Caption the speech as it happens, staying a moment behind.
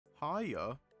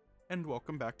Hiya, and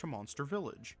welcome back to Monster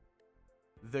Village.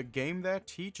 The game that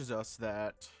teaches us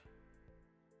that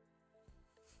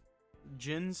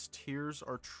Jin's tears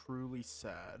are truly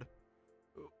sad.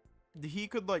 He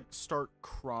could, like, start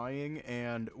crying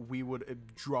and we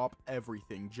would drop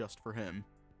everything just for him.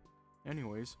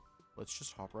 Anyways, let's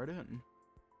just hop right in.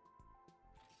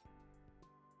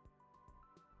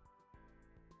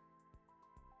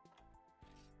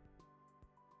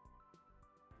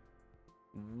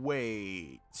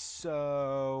 Wait,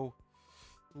 so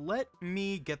let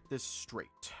me get this straight.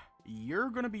 You're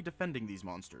gonna be defending these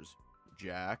monsters,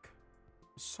 Jack.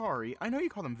 Sorry, I know you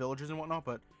call them villagers and whatnot,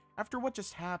 but after what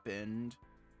just happened,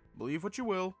 believe what you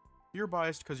will, you're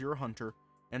biased because you're a hunter,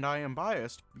 and I am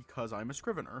biased because I'm a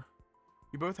scrivener.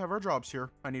 We both have our jobs here.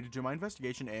 I need to do my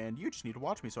investigation, and you just need to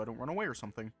watch me so I don't run away or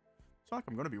something. It's not like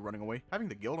I'm gonna be running away. Having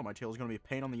the guild on my tail is gonna be a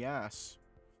pain on the ass.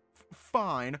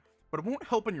 Fine. But it won't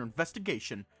help in your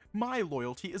investigation. My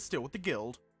loyalty is still with the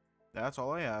guild. That's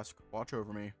all I ask. Watch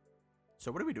over me.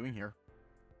 So what are we doing here?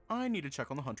 I need to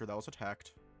check on the hunter that was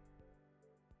attacked.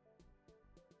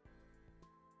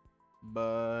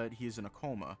 But he's in a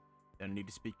coma, and I need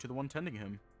to speak to the one tending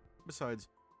him. Besides,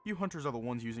 you hunters are the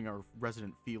ones using our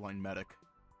resident feline medic.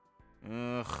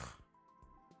 Ugh.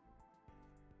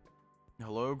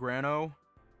 Hello, Grano?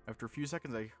 After a few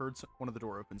seconds, I heard one of the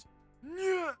door opens.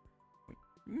 Yeah.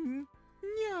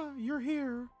 Yeah, you're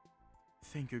here.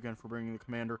 Thank you again for bringing the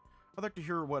commander. I'd like to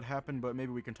hear what happened, but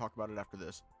maybe we can talk about it after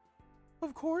this.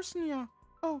 Of course, Nya.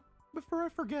 Oh, before I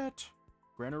forget.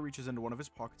 Grano reaches into one of his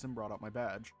pockets and brought out my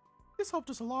badge. This helped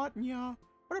us a lot, Nya,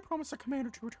 but I promised the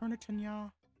commander to return it to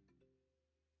Nya.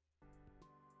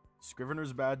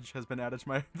 Scrivener's badge has been added to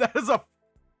my... That is a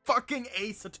fucking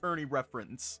Ace Attorney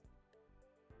reference.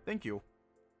 Thank you.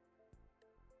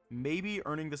 Maybe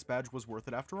earning this badge was worth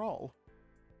it after all.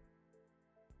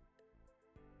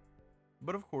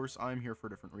 But of course, I'm here for a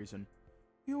different reason.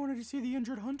 You wanted to see the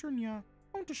injured hunter, Nya.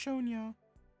 I want to show Nya.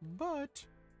 But...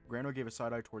 Grano gave a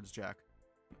side eye towards Jack.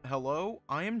 Hello,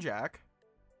 I am Jack.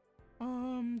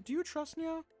 Do you trust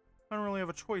Nya? I don't really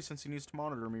have a choice since he needs to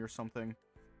monitor me or something.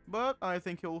 But I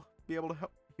think he'll be able to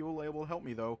help. He will be able to help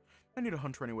me though. I need a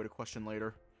hunter anyway to question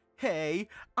later. Hey,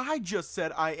 I just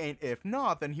said I ain't. If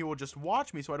not, then he will just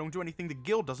watch me so I don't do anything the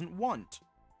guild doesn't want.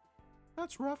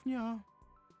 That's rough, Nya.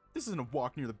 This isn't a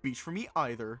walk near the beach for me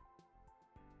either.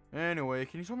 Anyway,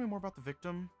 can you tell me more about the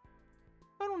victim?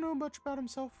 I don't know much about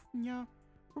himself, Nya.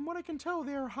 From what I can tell,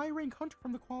 they are a high-rank hunter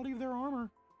from the quality of their armor.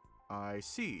 I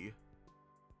see.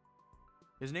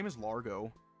 His name is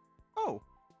Largo. Oh,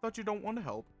 thought you don't want to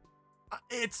help.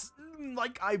 It's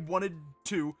like I wanted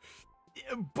to,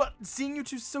 but seeing you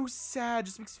two so sad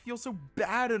just makes me feel so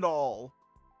bad and all.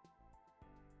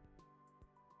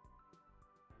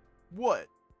 What?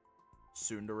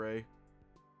 Tsundere.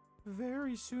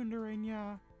 Very tsundere,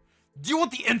 Nya. Do you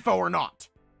want the info or not?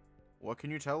 What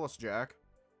can you tell us, Jack?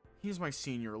 He's my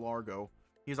senior, Largo.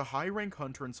 He's a high-rank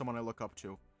hunter and someone I look up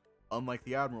to. Unlike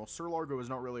the Admiral, Sir Largo is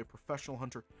not really a professional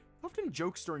hunter. He often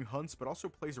jokes during hunts, but also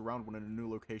plays around when in a new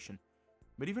location.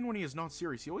 But even when he is not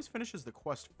serious, he always finishes the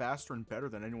quest faster and better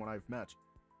than anyone I've met.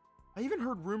 I even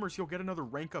heard rumors he'll get another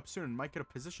rank up soon and might get a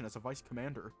position as a vice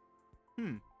commander.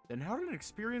 Then how did an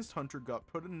experienced hunter got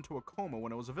put into a coma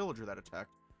when it was a villager that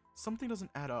attacked? Something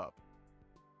doesn't add up.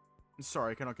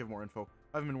 Sorry, I cannot give more info.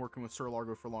 I haven't been working with Sir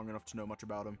Largo for long enough to know much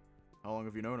about him. How long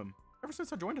have you known him? Ever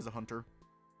since I joined as a hunter.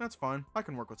 That's fine. I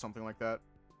can work with something like that.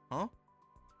 Huh?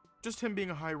 Just him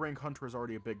being a high-rank hunter is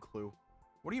already a big clue.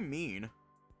 What do you mean?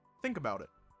 Think about it.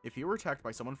 If he were attacked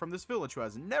by someone from this village who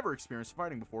has never experienced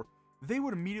fighting before, they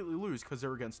would immediately lose because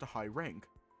they're against a high rank.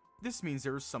 This means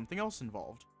there is something else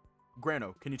involved.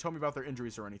 Grano, can you tell me about their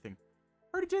injuries or anything?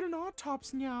 Already did an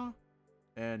autopsy, Nya.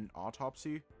 An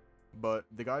autopsy? But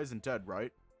the guy isn't dead,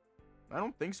 right? I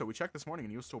don't think so. We checked this morning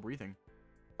and he was still breathing.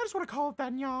 I just want to call it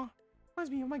that, Nya.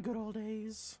 Reminds me of my good old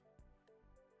days.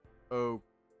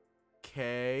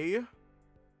 Okay.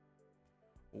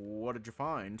 What did you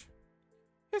find?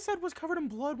 His head was covered in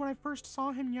blood when I first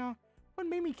saw him, Nya. What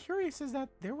made me curious is that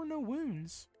there were no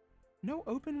wounds. No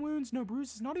open wounds, no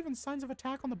bruises, not even signs of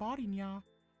attack on the body, Nya.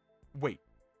 Wait,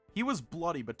 he was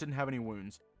bloody but didn't have any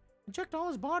wounds. I checked all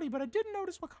his body, but I didn't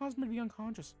notice what caused him to be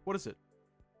unconscious. What is it?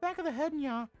 Back of the head,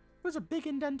 Nya. There's a big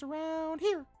indent around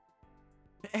here.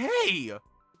 Hey!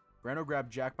 Grano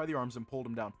grabbed Jack by the arms and pulled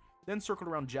him down, then circled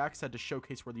around Jack's head to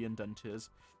showcase where the indent is.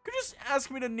 Could you just ask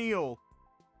me to kneel?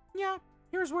 Yeah,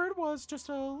 here's where it was, just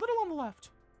a little on the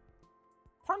left.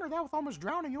 Partner that with almost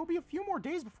drowning, it will be a few more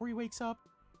days before he wakes up.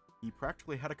 He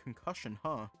practically had a concussion,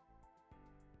 huh?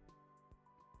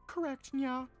 Correct,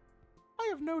 Nya. I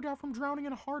have no doubt from drowning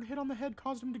and a hard hit on the head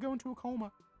caused him to go into a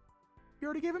coma. You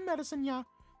already gave him medicine, yeah.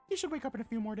 He should wake up in a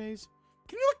few more days.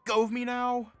 Can you let go of me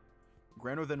now?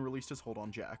 Grano then released his hold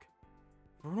on Jack.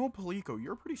 For an old Palico,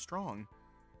 you're pretty strong.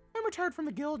 I'm retired from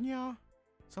the guild, yeah.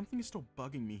 Something is still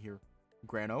bugging me here.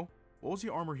 Grano, what was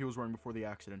the armor he was wearing before the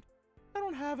accident? I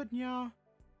don't have it, yeah.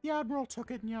 The Admiral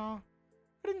took it, yeah.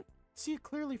 I didn't see it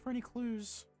clearly for any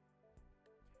clues.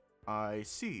 I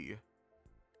see.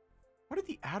 Why did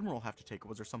the Admiral have to take it?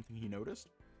 Was there something he noticed?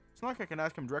 It's not like I can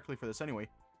ask him directly for this anyway.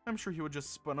 I'm sure he would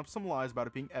just spun up some lies about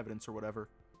it being evidence or whatever.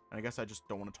 And I guess I just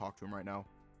don't want to talk to him right now.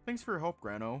 Thanks for your help,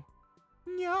 Grano.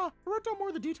 Yeah, I wrote down more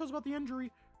of the details about the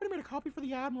injury. I made a copy for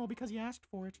the Admiral because he asked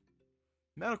for it.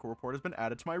 Medical report has been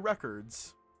added to my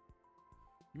records.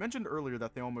 You mentioned earlier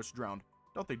that they almost drowned.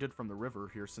 Doubt they did from the river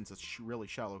here since it's really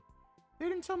shallow. They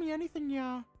didn't tell me anything,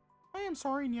 yeah. I am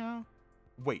sorry, yeah.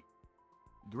 Wait.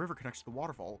 The river connects to the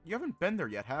waterfall. You haven't been there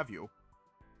yet, have you?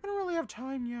 I don't really have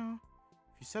time, yeah.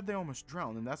 If you said they almost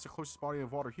drowned, then that's the closest body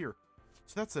of water here.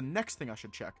 So that's the next thing I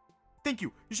should check. Thank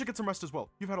you. You should get some rest as well.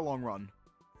 You've had a long run.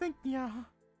 Yeah.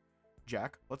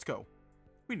 Jack, let's go.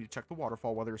 We need to check the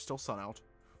waterfall while there's still sun out.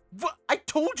 What? I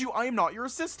told you I am not your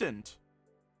assistant.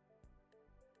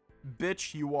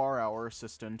 Bitch, you are our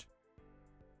assistant.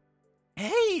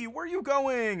 Hey, where are you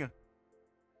going?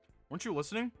 Weren't you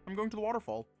listening? I'm going to the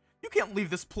waterfall. You can't leave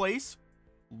this place.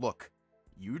 Look,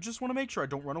 you just want to make sure I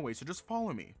don't run away, so just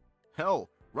follow me.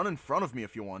 Hell, run in front of me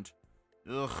if you want.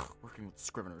 Ugh, working with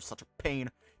Scrivener is such a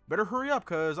pain. Better hurry up,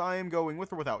 because I am going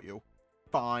with or without you.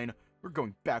 Fine. We're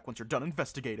going back once you're done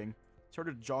investigating.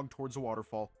 Started to jog towards the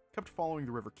waterfall. Kept following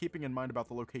the river, keeping in mind about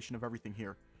the location of everything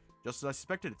here. Just as I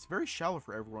suspected, it's very shallow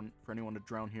for anyone to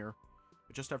drown here.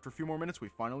 But just after a few more minutes, we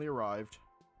finally arrived.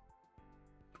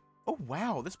 Oh,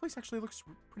 wow. This place actually looks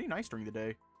pretty nice during the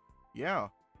day. Yeah.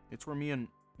 It's where me and...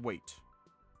 Wait.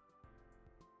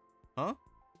 Huh?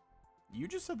 You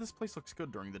just said this place looks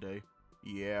good during the day.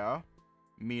 Yeah.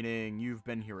 Meaning you've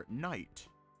been here at night.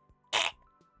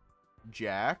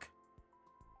 Jack?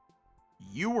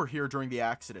 You were here during the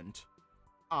accident.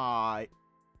 I'll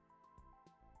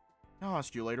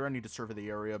ask you later. I need to survey the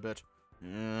area a bit.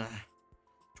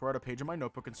 Tore out a page in my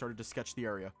notebook and started to sketch the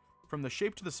area. From the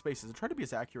shape to the spaces, I tried to be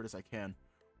as accurate as I can.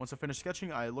 Once I finished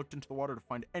sketching, I looked into the water to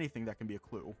find anything that can be a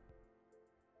clue.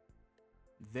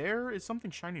 There is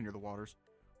something shiny near the waters.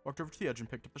 Walked over to the edge and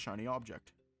picked up the shiny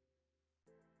object.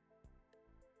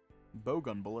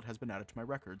 Bowgun bullet has been added to my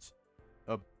records.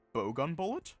 A bowgun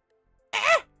bullet?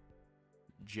 Ah!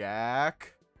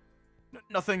 Jack?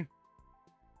 Nothing.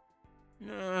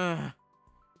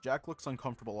 Jack looks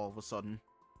uncomfortable all of a sudden.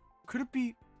 Could it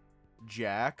be...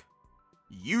 Jack?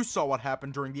 You saw what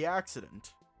happened during the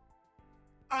accident.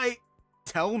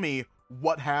 Tell me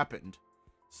what happened.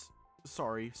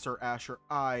 Sorry, Sir Asher.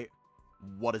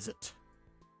 What is it?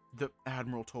 The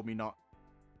Admiral told me not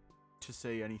to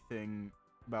say anything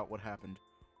about what happened.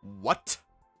 What?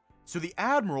 So the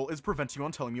Admiral is preventing you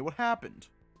on telling me what happened.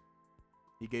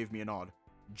 He gave me a nod.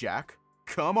 Jack,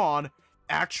 come on.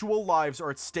 Actual lives are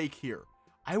at stake here.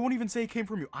 I won't even say it came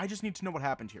from you. I just need to know what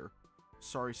happened here.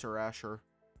 Sorry, Sir Asher.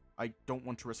 I don't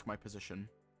want to risk my position.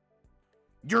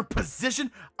 Your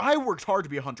position? I worked hard to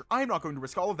be a hunter. I'm not going to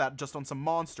risk all of that just on some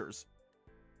monsters.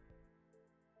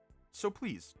 So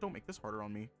please, don't make this harder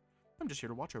on me. I'm just here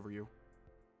to watch over you.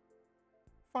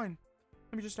 Fine.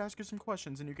 Let me just ask you some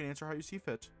questions and you can answer how you see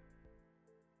fit.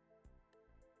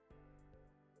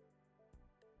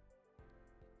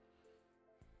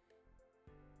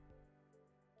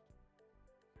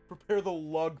 Prepare the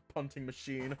lug punting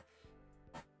machine.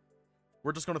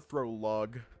 We're just gonna throw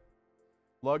Lug.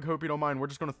 Lug, hope you don't mind. We're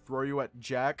just gonna throw you at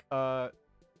Jack.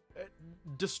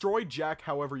 Destroy Jack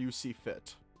however you see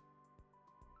fit.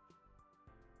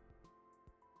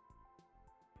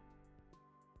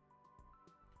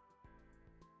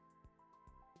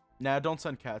 Nah, don't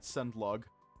send cats. Send Lug.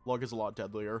 Lug is a lot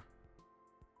deadlier.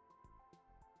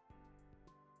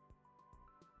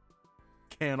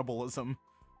 Cannibalism.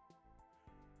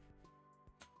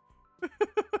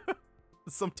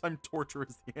 Sometimes torture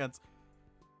is the answer.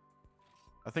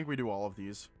 I think we do all of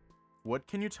these. What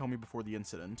can you tell me before the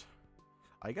incident?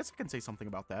 I guess I can say something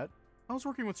about that. I was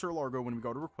working with Sir Largo when we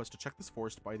got a request to check this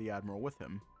forest by the Admiral with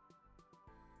him.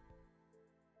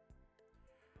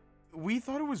 We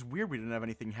thought it was weird we didn't have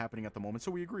anything happening at the moment,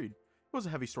 so we agreed. It was a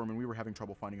heavy storm and we were having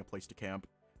trouble finding a place to camp.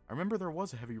 I remember there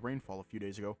was a heavy rainfall a few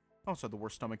days ago. I also had the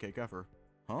worst stomachache ever.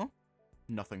 Huh?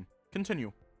 Nothing.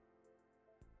 Continue.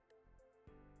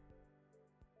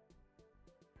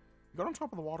 We got on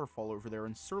top of the waterfall over there,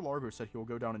 and Sir Largo said he will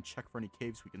go down and check for any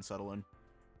caves we can settle in.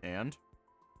 And?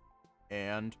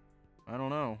 I don't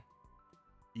know.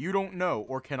 You don't know,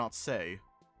 or cannot say.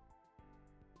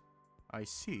 I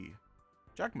see.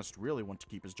 Jack must really want to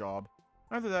keep his job.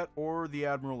 Either that, or the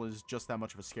Admiral is just that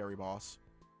much of a scary boss.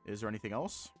 Is there anything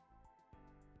else?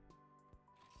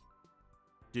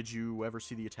 Did you ever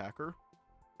see the attacker?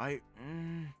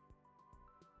 Can't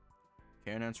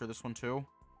answer this one too.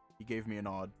 He gave me a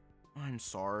nod. I'm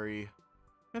sorry.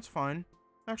 It's fine.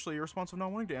 Actually, your response of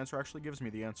not wanting to answer actually gives me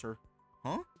the answer.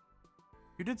 Huh?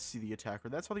 You did see the attacker.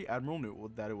 That's how the Admiral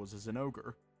knew that it was a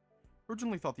Zinogre.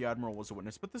 Originally thought the Admiral was a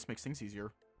witness, but this makes things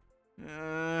easier.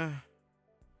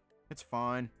 It's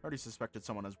fine. I already suspected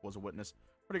someone was a witness,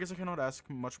 but I guess I cannot ask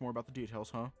much more about the details,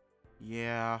 huh?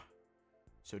 Yeah.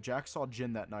 So Jack saw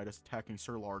Jin that night attacking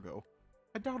Sir Largo.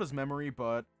 I doubt his memory,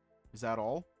 but is that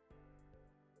all?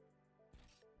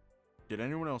 Did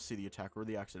anyone else see the attack or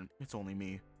the accident? It's only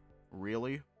me.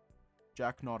 Really?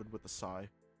 Jack nodded with a sigh.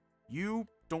 You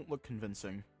don't look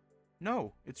convincing.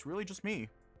 No, it's really just me.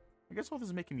 I guess all this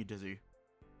is making me dizzy.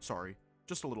 Sorry,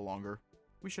 just a little longer.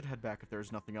 We should head back if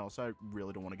there's nothing else. I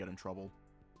really don't want to get in trouble.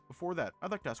 Before that,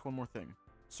 I'd like to ask one more thing.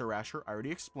 Sir Asher, I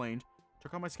already explained,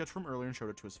 took out my sketch from earlier and showed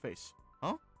it to his face.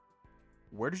 Huh?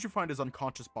 Where did you find his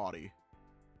unconscious body?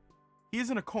 He is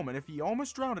in a coma, and if he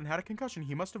almost drowned and had a concussion,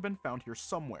 he must have been found here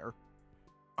somewhere.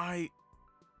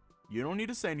 You don't need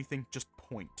to say anything, just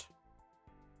point.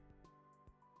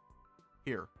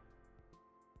 Here.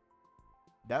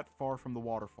 That far from the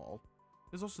waterfall.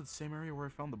 This is also the same area where I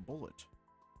found the bullet.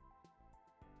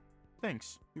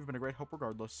 Thanks. You've been a great help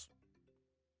regardless.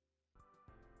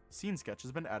 Scene sketch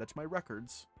has been added to my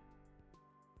records.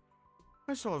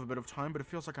 I still have a bit of time, but it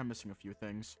feels like I'm missing a few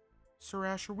things. Sir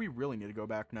Asher, we really need to go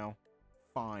back now.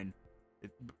 Fine.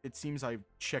 It seems I've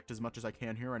checked as much as I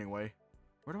can here anyway.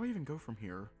 Where do I even go from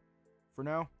here? For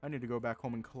now, I need to go back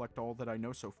home and collect all that I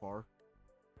know so far.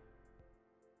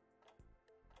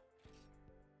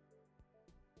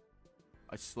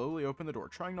 I slowly opened the door,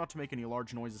 trying not to make any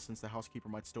large noises since the housekeeper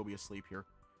might still be asleep here.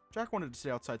 Jack wanted to stay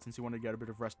outside since he wanted to get a bit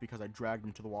of rest because I dragged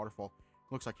him to the waterfall.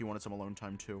 Looks like he wanted some alone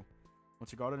time too.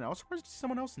 Once he got in, I was surprised to see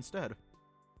someone else instead.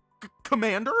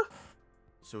 Commander?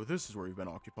 So this is where you've been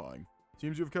occupying.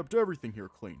 Seems you've kept everything here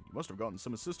clean. You must have gotten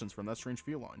some assistance from that strange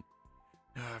feline.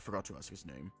 I forgot to ask his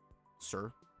name.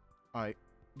 Sir?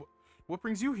 What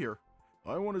brings you here?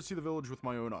 I wanted to see the village with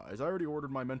my own eyes. I already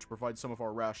ordered my men to provide some of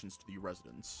our rations to the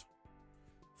residents.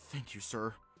 Thank you,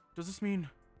 sir. Does this mean...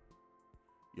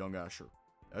 Young Asher,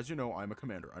 as you know, I am a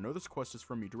commander. I know this quest is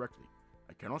from me directly.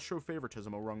 I cannot show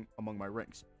favoritism among my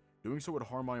ranks. Doing so would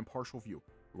harm my impartial view.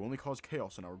 It will only cause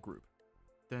chaos in our group.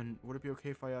 Then, would it be okay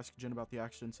if I ask Jin about the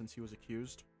accident since he was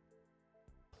accused?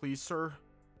 Please, sir?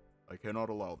 I cannot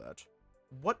allow that.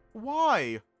 What?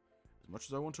 Why? As much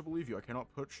as I want to believe you, I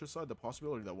cannot push aside the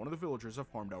possibility that one of the villagers have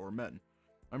harmed our men.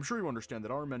 I'm sure you understand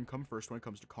that our men come first when it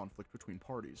comes to conflict between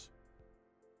parties.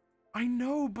 I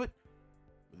know, but...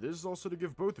 This is also to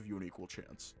give both of you an equal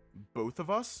chance. Both of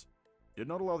us? Did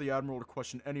not allow the Admiral to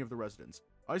question any of the residents.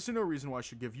 I see no reason why I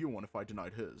should give you one if I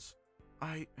denied his.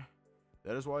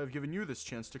 That is why I've given you this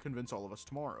chance to convince all of us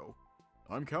tomorrow.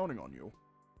 I'm counting on you.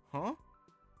 Huh?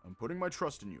 I'm putting my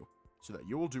trust in you, so that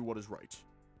you will do what is right.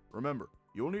 Remember,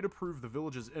 you will need to prove the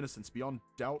village's innocence beyond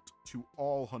doubt to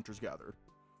all hunters gathered.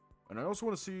 And I also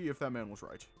want to see if that man was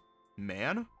right.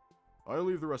 Man? I'll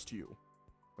leave the rest to you.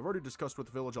 I've already discussed with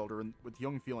the village elder and with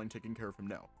young feline taking care of him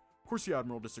now. Of course the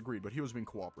Admiral disagreed, but he was being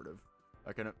cooperative.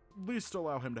 I can at least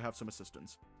allow him to have some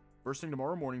assistance. First thing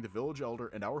tomorrow morning, the village elder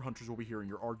and our hunters will be hearing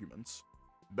your arguments.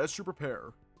 Best you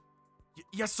prepare.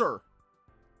 Yes, sir!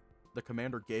 The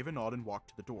commander gave a nod and walked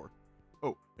to the door.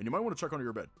 Oh, and you might want to check under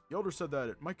your bed. The elder said that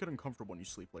it might get uncomfortable when you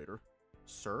sleep later.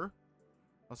 Sir?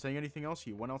 Not saying anything else,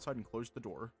 he went outside and closed the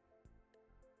door.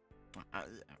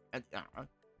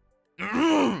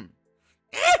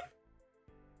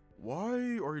 Why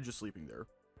are you just sleeping there?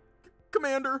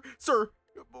 Commander! Sir!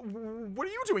 What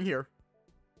are you doing here?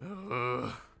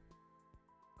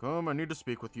 Come, I need to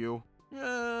speak with you.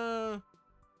 Yeah.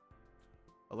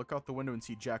 I look out the window and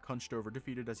see Jack hunched over,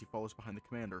 defeated as he follows behind the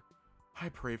commander. I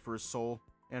pray for his soul,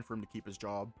 and for him to keep his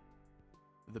job.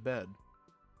 The bed.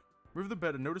 Move the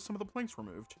bed and notice some of the planks were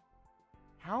moved.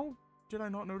 How did I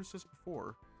not notice this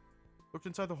before? Looked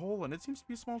inside the hole, and it seems to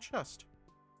be a small chest.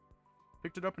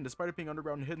 Picked it up, and despite it being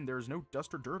underground and hidden, there is no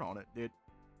dust or dirt on it.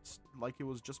 It's like it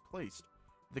was just placed.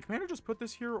 Did the commander just put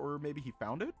this here, or maybe he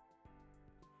found it?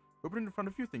 Opening to find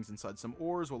a few things inside. Some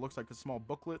oars, what looks like a small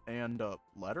booklet, and a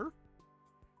letter?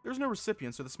 There's no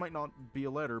recipient, so this might not be a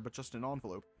letter, but just an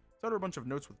envelope. It's under a bunch of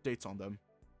notes with dates on them.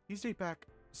 These date back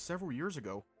several years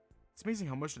ago. It's amazing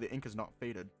how much of the ink is not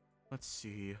faded. Let's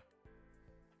see.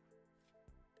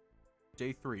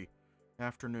 Day 3.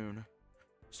 Afternoon.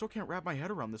 Still can't wrap my head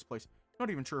around this place.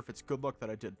 Not even sure if it's good luck that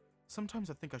I did.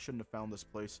 Sometimes I think I shouldn't have found this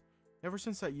place. Ever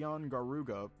since that Jan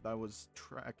Garuga I was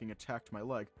tracking attacked my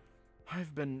leg,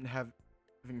 I've been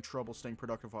having trouble staying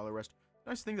productive while I rest.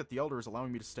 Nice thing that the Elder is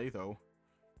allowing me to stay, though.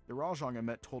 The Rajang I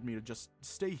met told me to just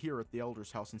stay here at the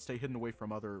Elder's house and stay hidden away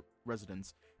from other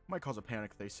residents. It might cause a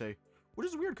panic, they say. Which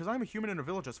is weird, because I'm a human in a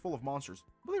village that's full of monsters.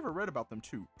 I believe I read about them,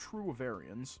 too. True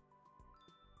Avarians.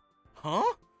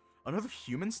 Huh? Another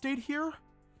human stayed here?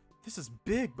 This is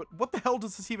big, but what the hell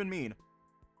does this even mean?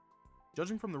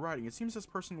 Judging from the writing, it seems this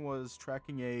person was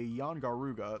tracking a Jan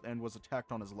Garuga and was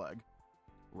attacked on his leg.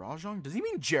 Rajang? Does he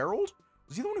mean Gerald?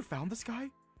 Was he the one who found this guy?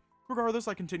 Regardless,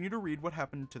 I continue to read what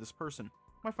happened to this person.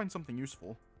 Might find something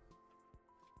useful.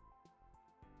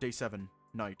 Day 7.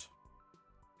 Night.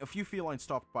 A few felines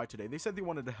stopped by today. They said they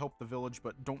wanted to help the village,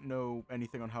 but don't know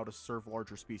anything on how to serve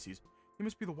larger species. They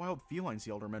must be the wild felines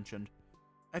the Elder mentioned.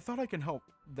 I thought I can help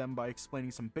them by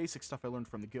explaining some basic stuff I learned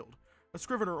from the guild. A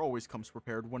scrivener always comes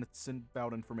prepared when it's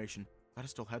about information. Glad I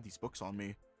still had these books on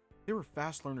me. They were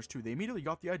fast learners too. They immediately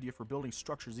got the idea for building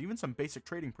structures, even some basic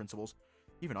trading principles.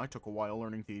 Even I took a while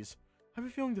learning these. I have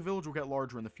a feeling the village will get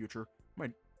larger in the future.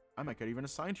 I might get even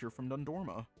assigned here from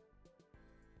Dundorma.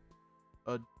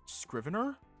 A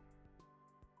scrivener?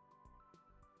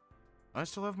 I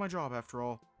still have my job after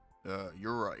all.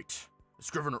 You're right. The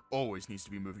scrivener always needs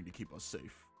to be moving to keep us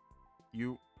safe.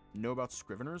 You know about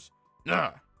scriveners?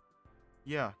 Nah!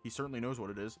 Yeah, he certainly knows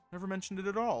what it is. Never mentioned it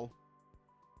at all.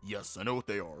 Yes, I know what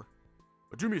they are.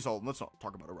 But do me a solid, let's not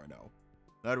talk about it right now.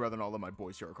 I'd rather not let my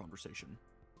boys hear our conversation.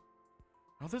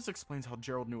 Now this explains how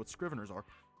Gerald knew what scriveners are,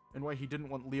 and why he didn't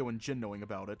want Leo and Jin knowing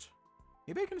about it.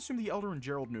 Maybe I can assume the Elder and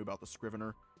Gerald knew about the scrivener.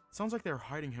 It sounds like they're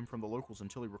hiding him from the locals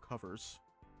until he recovers.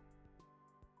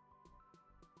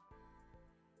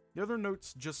 The other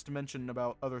notes just mention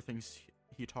about other things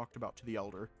he talked about to the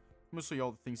Elder. Mostly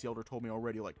all the things the Elder told me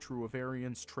already, like true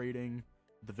Avarians, trading,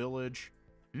 the village.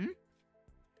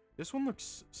 This one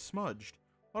looks smudged.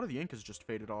 A lot of the ink has just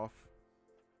faded off.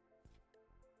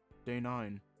 Day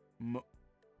 9.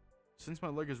 Since my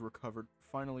leg is recovered,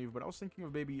 finally, but I was thinking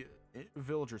of maybe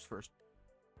villagers first.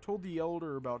 Told the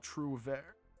Elder about true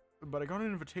but I got an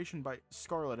invitation by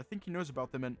Scarlet. I think he knows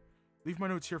about them, and leave my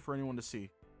notes here for anyone to see.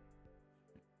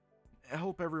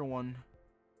 Help everyone.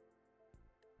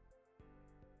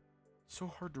 So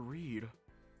hard to read.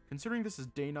 Considering this is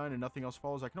day 9 and nothing else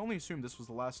follows, I can only assume this was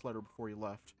the last letter before he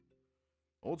left.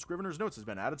 Old Scrivener's notes has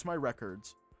been added to my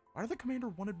records. Why did the commander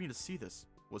wanted me to see this?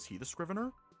 Was he the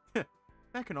Scrivener?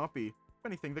 That cannot be. If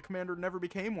anything, the commander never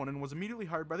became one and was immediately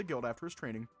hired by the guild after his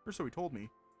training, or so he told me.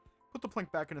 Put the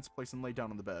plank back in its place and lay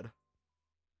down on the bed.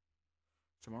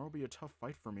 Tomorrow will be a tough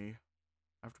fight for me.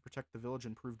 I have to protect the village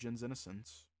and prove Jin's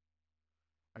innocence.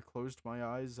 I closed my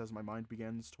eyes as my mind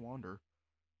begins to wander.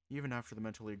 Even after the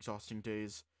mentally exhausting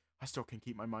days, I still can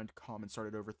keep my mind calm and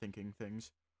started overthinking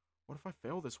things. What if I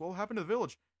fail this? What will happen to the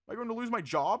village? Am I going to lose my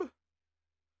job?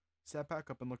 Sat back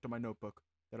up and looked at my notebook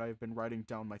that I have been writing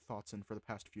down my thoughts in for the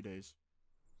past few days.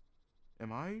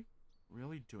 Am I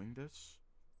really doing this?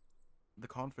 The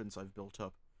confidence I've built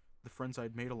up, the friends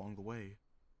I'd made along the way.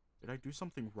 Did I do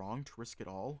something wrong to risk it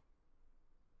all?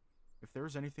 If there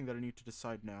is anything that I need to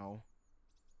decide now,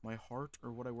 my heart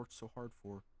or what I worked so hard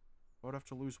for, if I would have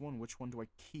to lose one, which one do I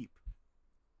keep?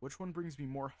 Which one brings me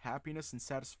more happiness and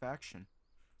satisfaction?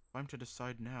 If I'm to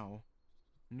decide now,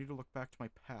 I need to look back to my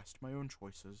past, my own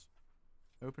choices.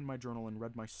 I opened my journal and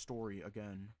read my story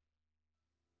again.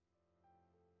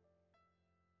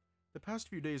 The past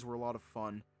few days were a lot of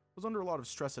fun. I was under a lot of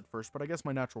stress at first, but I guess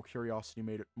my natural curiosity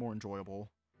made it more enjoyable.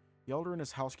 The Elder and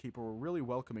his housekeeper were really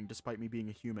welcoming despite me being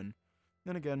a human.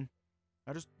 Then again,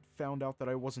 I just found out that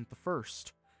I wasn't the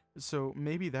first. So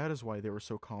maybe that is why they were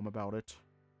so calm about it.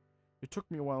 It took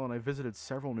me a while and I visited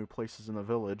several new places in the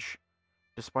village.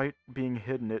 Despite being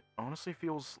hidden, it honestly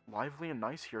feels lively and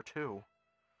nice here too.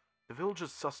 The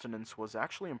village's sustenance was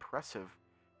actually impressive,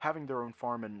 having their own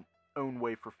farm and own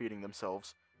way for feeding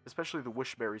themselves, especially the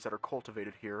wishberries that are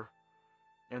cultivated here.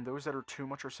 And those that are too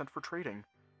much are sent for trading.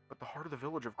 But the heart of the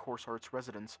village, of course, are its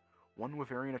residents, one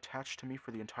Wavarian attached to me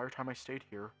for the entire time I stayed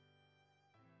here.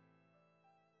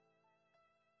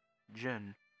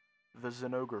 Jin, the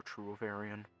Zenogre true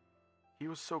Wavarian. He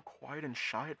was so quiet and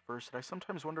shy at first that I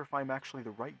sometimes wonder if I'm actually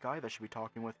the right guy that should be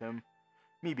talking with him,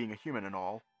 me being a human and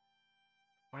all.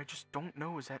 What I just don't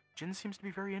know is that Jin seems to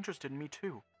be very interested in me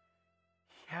too.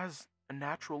 He has a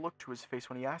natural look to his face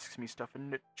when he asks me stuff,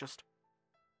 and it just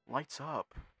lights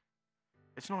up.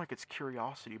 It's not like it's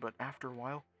curiosity, but after a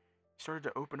while, he started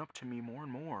to open up to me more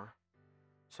and more.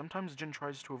 Sometimes Jin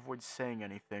tries to avoid saying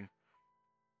anything,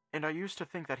 and I used to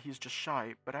think that he's just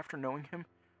shy, but after knowing him,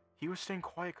 he was staying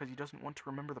quiet because he doesn't want to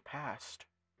remember the past.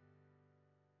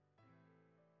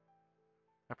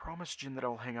 I promised Jin that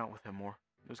I'll hang out with him more.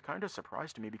 It was kind of a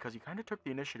surprise to me because he kind of took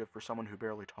the initiative for someone who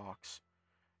barely talks.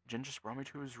 Jin just brought me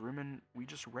to his room and we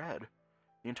just read.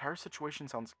 The entire situation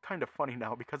sounds kind of funny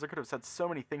now because I could have said so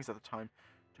many things at the time.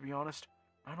 To be honest,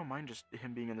 I don't mind just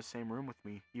him being in the same room with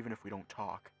me, even if we don't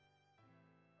talk.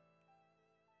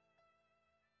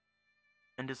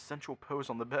 And his sensual pose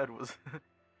on the bed was...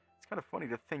 It's kind of funny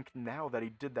to think now that he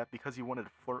did that because he wanted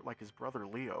to flirt like his brother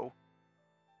Leo.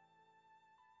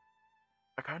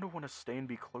 I kind of want to stay and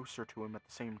be closer to him at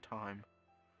the same time.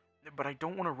 But I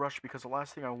don't want to rush because the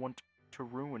last thing I want to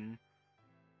ruin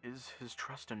is his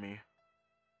trust in me.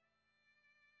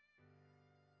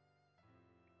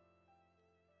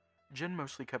 Jin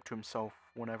mostly kept to himself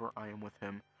whenever I am with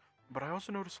him, but I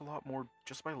also notice a lot more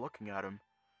just by looking at him.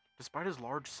 Despite his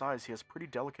large size, he has pretty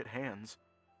delicate hands.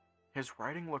 His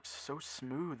writing looks so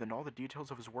smooth and all the details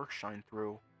of his work shine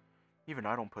through. Even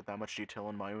I don't put that much detail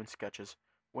in my own sketches.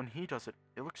 When he does it,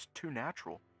 it looks too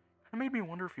natural. It made me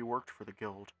wonder if he worked for the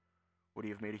guild. Would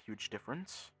he have made a huge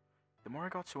difference? The more I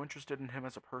got so interested in him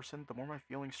as a person, the more my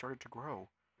feelings started to grow.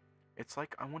 It's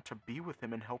like I want to be with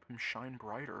him and help him shine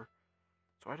brighter.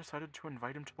 So I decided to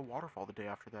invite him to the waterfall the day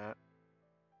after that.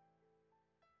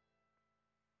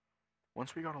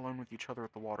 Once we got alone with each other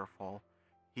at the waterfall,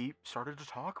 he started to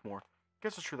talk more. I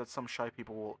guess it's true that some shy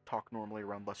people will talk normally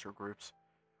around lesser groups.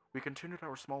 We continued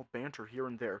our small banter here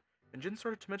and there, and Jin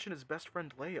started to mention his best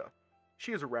friend Leia.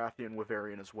 She is a Rathian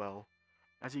Wyverian as well.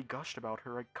 As he gushed about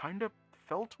her, I kinda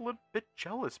felt a little bit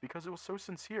jealous because it was so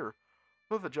sincere,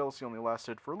 though the jealousy only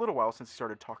lasted for a little while since he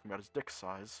started talking about his dick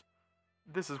size.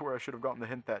 This is where I should have gotten the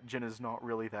hint that Jin is not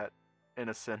really that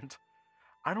innocent.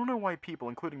 I don't know why people,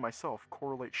 including myself,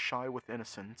 correlate shy with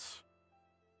innocence.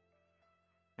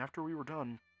 After we were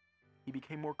done, he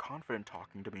became more confident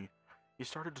talking to me. He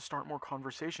started to start more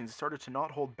conversations, he started to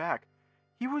not hold back.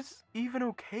 He was even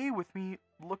okay with me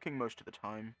looking most of the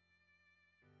time.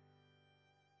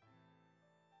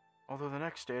 Although the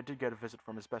next day I did get a visit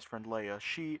from his best friend Leia.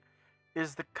 She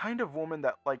is the kind of woman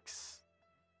that likes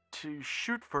to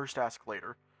shoot first, ask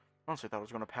later. Honestly, I thought I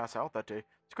was going to pass out that day.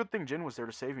 It's a good thing Jin was there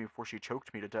to save me before she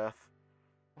choked me to death.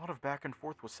 A lot of back and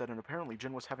forth was said, and apparently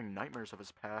Jin was having nightmares of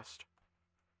his past.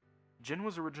 Jin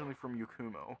was originally from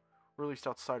Yukumo, or at least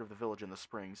outside of the village in the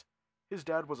springs. His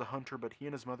dad was a hunter, but he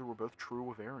and his mother were both true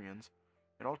Wyverians.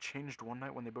 It all changed one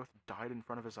night when they both died in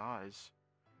front of his eyes.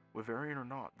 Wyverian or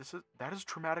not, that is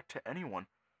traumatic to anyone.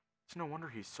 It's no wonder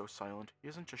he's so silent. He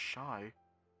isn't just shy,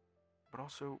 but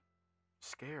also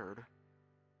scared.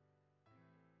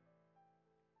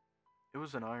 It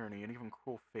was an irony, and even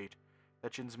cruel fate,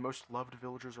 that Jin's most loved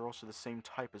villagers are also the same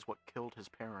type as what killed his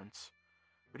parents.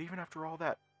 But even after all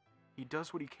that, he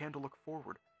does what he can to look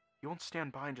forward. He won't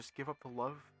stand by and just give up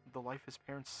the life his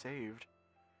parents saved.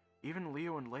 Even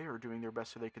Leo and Leia are doing their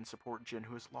best so they can support Jin,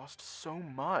 who has lost so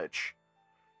much.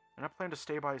 And I plan to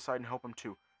stay by his side and help him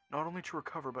too, not only to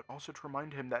recover, but also to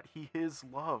remind him that he is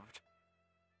loved.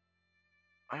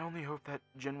 I only hope that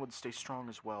Jin would stay strong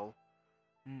as well.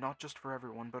 Not just for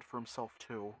everyone, but for himself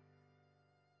too.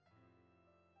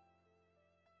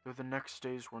 Though the next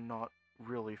days were not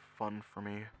really fun for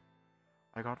me.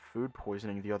 I got food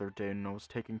poisoning the other day and I was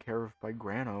taken care of by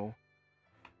Grano,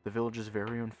 the village's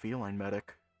very own feline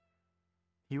medic.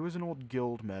 He was an old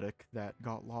guild medic that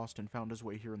got lost and found his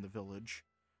way here in the village,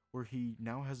 where he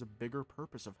now has a bigger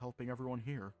purpose of helping everyone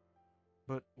here.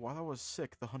 But while I was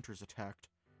sick, the hunters attacked.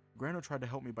 Grano tried to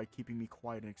help me by keeping me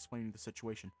quiet and explaining the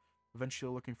situation,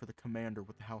 eventually looking for the commander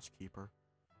with the housekeeper.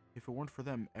 If it weren't for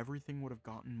them, everything would have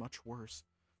gotten much worse.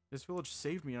 This village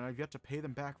saved me and I've yet to pay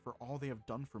them back for all they have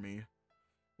done for me.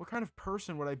 What kind of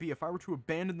person would I be if I were to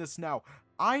abandon this now?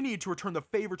 I need to return the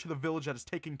favor to the village that has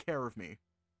taken care of me.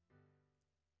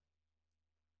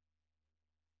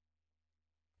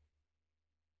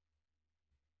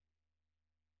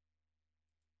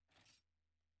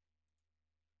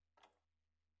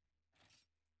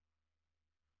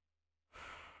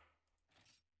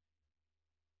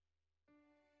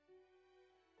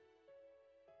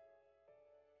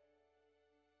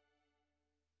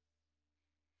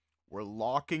 We're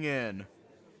locking in.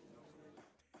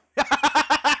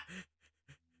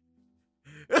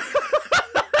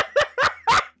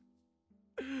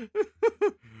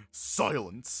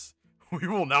 Silence. We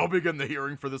will now begin the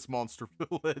hearing for this monster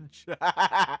village. Fucking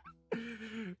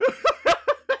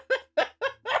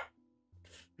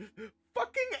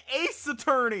Ace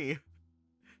Attorney!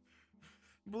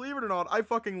 Believe it or not, I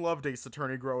fucking loved Ace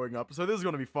Attorney growing up, so this is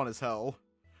gonna be fun as hell.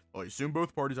 I assume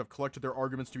both parties have collected their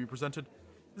arguments to be presented.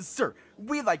 Sir,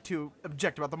 we'd like to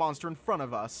object about the monster in front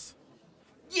of us.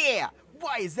 Yeah!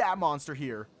 Why is that monster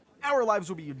here? Our lives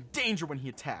will be in danger when he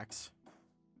attacks.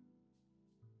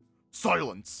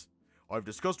 Silence! I've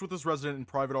discussed with this resident in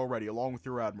private already, along with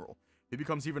your admiral. If he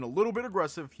becomes even a little bit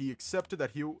aggressive, he accepted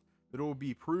that it will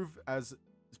be proof as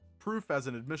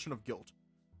an admission of guilt.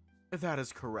 That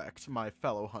is correct, my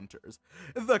fellow hunters.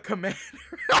 The commander...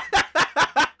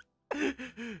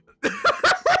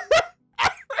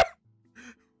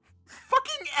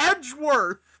 Fucking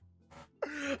Edgeworth!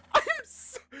 I'm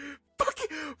so...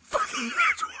 Fucking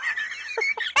Edgeworth!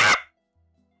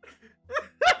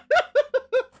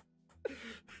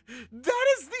 That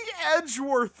is the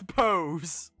Edgeworth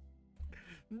pose!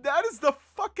 That is the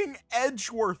fucking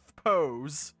Edgeworth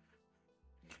pose!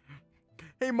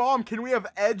 Hey mom, can we have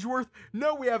Edgeworth?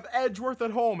 No, we have Edgeworth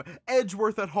at home.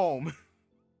 Edgeworth at home.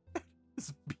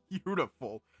 It's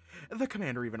beautiful. The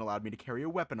commander even allowed me to carry a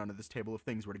weapon under this table if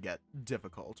things were to get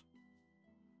difficult.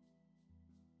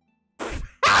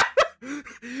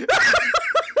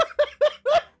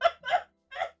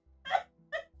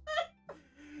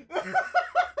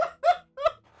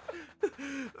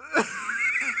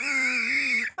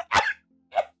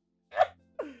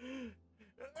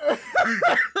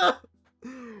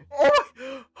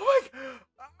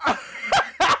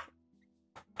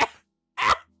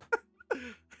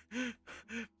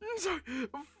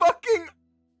 Fucking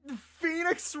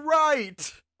Phoenix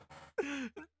Wright!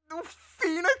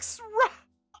 Phoenix Wright!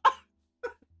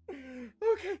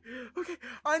 Okay,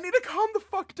 I need to calm the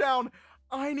fuck down.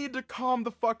 I need to calm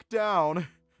the fuck down.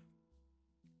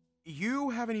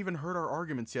 You haven't even heard our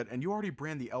arguments yet, and you already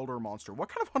brand the Elder Monster. What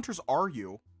kind of hunters are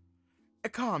you?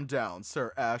 Calm down,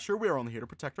 Sir Asher. We are only here to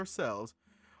protect ourselves.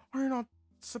 Are you not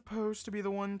supposed to be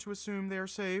the one to assume they are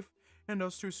safe, and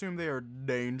us to assume they are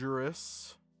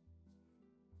dangerous?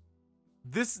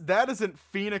 That isn't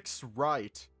Phoenix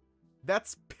right.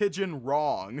 That's Pigeon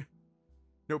wrong.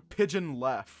 No, Pigeon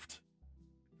left.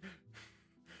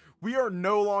 We are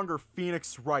no longer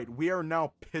Phoenix right. We are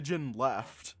now Pigeon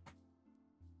left.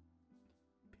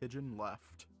 Pigeon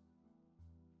left.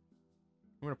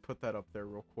 I'm gonna put that up there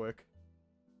real quick.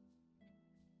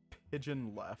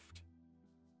 Pigeon left.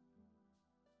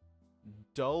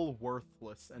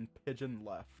 Dulworthless and Pigeon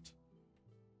left.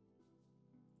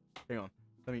 Hang on.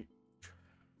 Let me...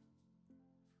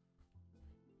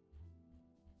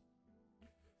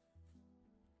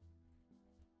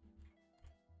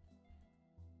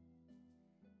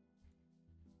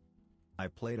 I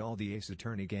played all the Ace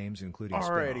Attorney games, including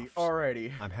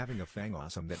Alrighty. I'm having a fang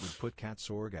awesome that would put cats'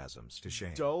 orgasms to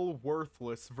shame.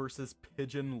 Dulworthless versus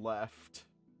Pigeon left.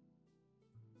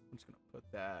 I'm just gonna put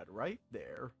that right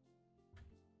there.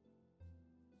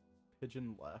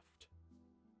 Pigeon left.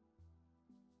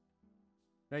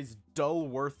 Nice.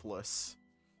 Dulworthless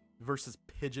versus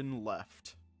Pigeon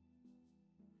left.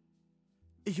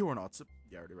 You are not...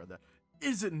 Yeah, I already read that.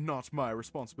 Is it not my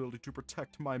responsibility to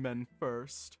protect my men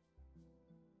first?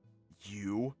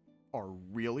 You are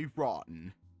really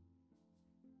rotten.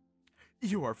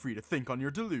 You are free to think on your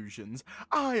delusions.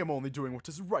 I am only doing what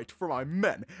is right for my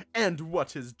men, and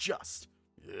what is just.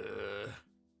 Ugh.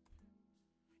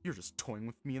 You're just toying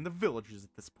with me and the villagers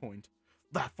at this point.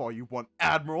 That's all you want,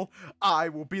 Admiral. I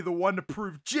will be the one to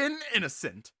prove Jin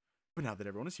innocent. But now that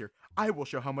everyone is here, I will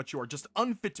show how much you are just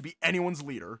unfit to be anyone's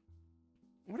leader.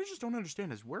 What I just don't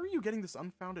understand is, where are you getting this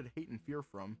unfounded hate and fear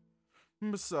from?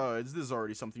 Besides, this is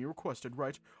already something you requested,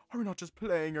 right? Are we not just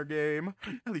playing our game?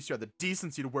 At least you had the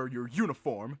decency to wear your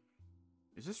uniform.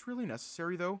 Is this really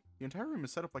necessary, though? The entire room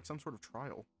is set up like some sort of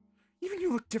trial. Even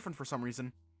you look different for some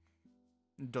reason.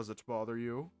 Does it bother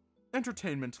you?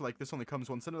 Entertainment like this only comes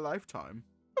once in a lifetime.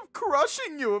 Of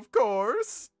crushing you, of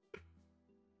course!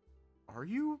 Are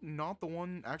you not the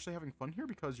one actually having fun here?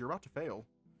 Because you're about to fail.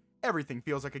 Everything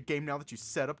feels like a game now that you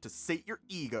set up to sate your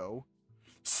ego.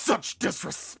 Such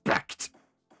disrespect!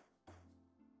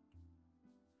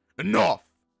 Enough!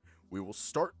 We will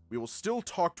still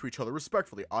talk to each other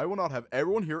respectfully. I will not have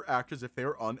everyone here act as if they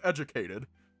are uneducated.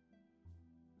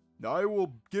 I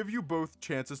will give you both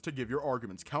chances to give your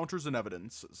arguments, counters, and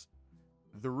evidences.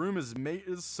 The room is made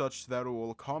as such that it will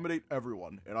accommodate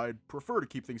everyone, and I'd prefer to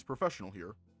keep things professional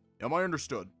here. Am I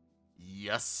understood?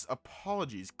 Yes,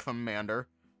 apologies, Commander.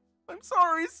 I'm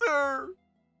sorry, sir.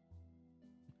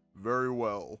 Very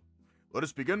well. Let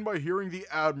us begin by hearing the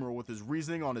Admiral with his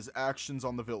reasoning on his actions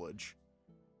on the village.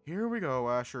 Here we go,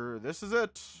 Asher. This is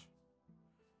it.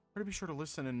 Better be sure to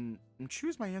listen and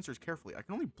choose my answers carefully. I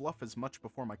can only bluff as much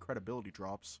before my credibility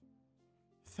drops.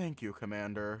 Thank you,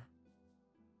 Commander.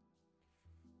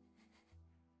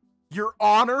 Your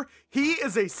Honor, he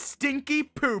is a stinky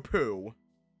poo-poo.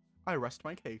 I rest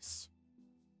my case.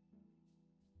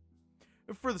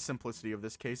 For the simplicity of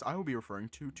this case, I will be referring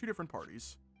to two different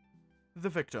parties. The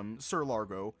victim, Sir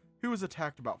Largo, He was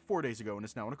attacked about 4 days ago and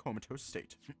is now in a comatose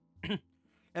state.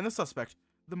 And the suspect,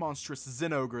 the monstrous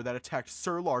Zinogre that attacked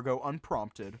Sir Largo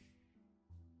unprompted.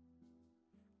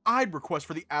 I'd request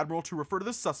for the Admiral to refer to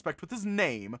the suspect with his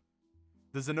name.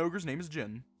 The Zinogre's name is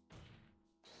Jin.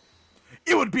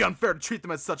 It would be unfair to treat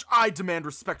them as such. I demand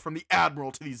respect from the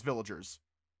Admiral to these villagers.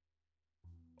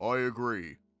 I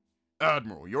agree.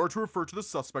 Admiral, you're to refer to the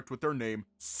suspect with their name,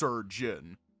 Sir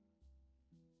Jin.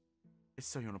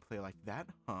 So you want to play like that,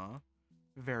 huh?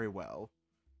 Very well.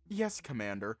 Yes,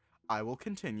 Commander. I will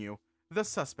continue. The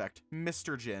suspect,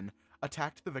 Mr. Jin,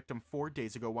 attacked the victim 4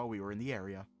 days ago while we were in the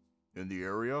area. In the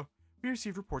area? We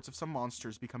received reports of some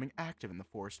monsters becoming active in the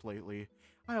forest lately.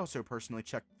 I also personally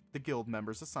checked the guild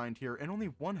members assigned here, and only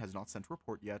one has not sent a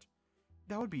report yet.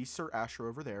 That would be Sir Asher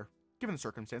over there. Given the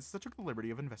circumstances, I took the liberty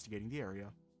of investigating the area.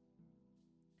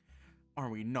 Are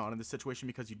we not in this situation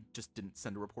because you just didn't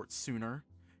send a report sooner?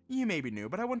 You may be new,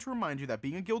 but I want to remind you that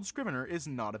being a guild scrivener is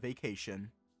not a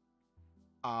vacation.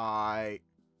 I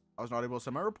was not able to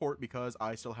send my report because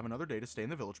I still have another day to stay in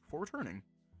the village before returning.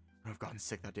 I've gotten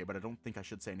sick that day, but I don't think I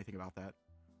should say anything about that.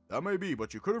 That may be,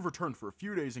 but you could have returned for a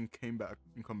few days and come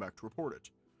back to report it.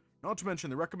 Not to mention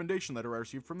the recommendation letter I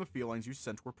received from the felines you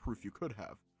sent were proof you could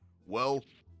have. Well,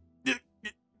 I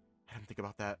didn't think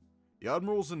about that. The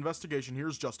Admiral's investigation here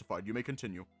is justified. You may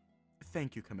continue.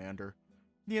 Thank you, Commander.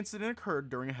 The incident occurred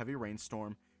during a heavy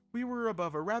rainstorm. We were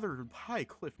above a rather high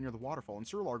cliff near the waterfall, and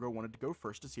Sir Largo wanted to go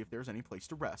first to see if there was any place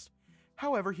to rest.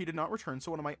 However, he did not return,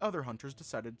 so one of my other hunters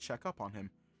decided to check up on him.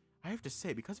 I have to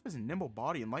say, because of his nimble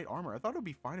body and light armor, I thought it would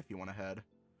be fine if he went ahead.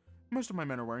 Most of my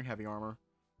men are wearing heavy armor.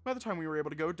 By the time we were able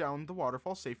to go down the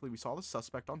waterfall safely, we saw the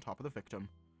suspect on top of the victim.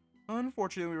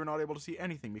 Unfortunately, we were not able to see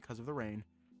anything because of the rain.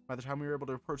 By the time we were able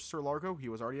to approach Sir Largo, he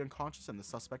was already unconscious and the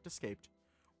suspect escaped.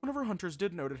 One of our hunters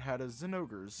did note it had a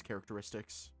Zinogre's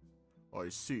characteristics. I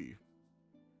see.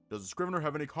 Does the Scrivener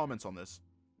have any comments on this?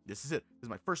 This is it. This is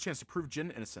my first chance to prove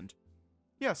Jin innocent.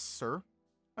 Yes, sir.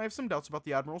 I have some doubts about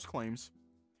the Admiral's claims.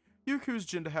 You accuse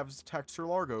Jin to have attacked Sir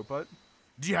Largo, but...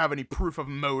 Do you have any proof of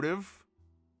motive?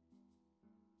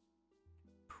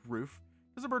 Proof?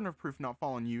 Does the burden of proof not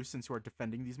fall on you since you are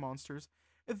defending these monsters?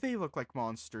 They look like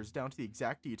monsters down to the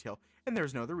exact detail, and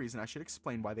there's no other reason I should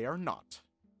explain why they are not.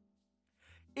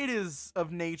 It is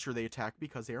of nature they attack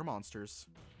because they are monsters.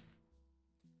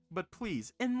 But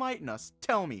please, enlighten us.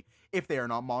 Tell me, if they are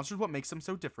not monsters, what makes them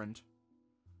so different?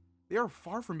 They are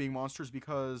far from being monsters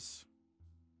because...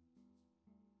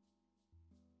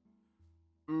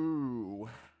 Ooh.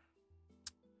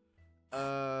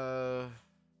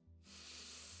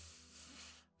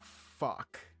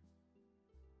 Fuck.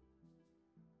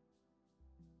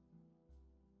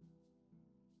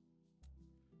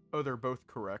 Oh, they're both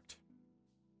correct.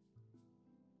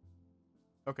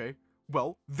 Okay.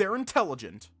 Well, they're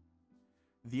intelligent.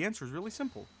 The answer is really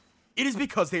simple. It is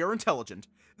because they are intelligent.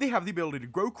 They have the ability to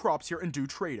grow crops here and do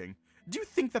trading. Do you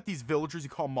think that these villagers you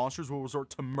call monsters will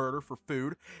resort to murder for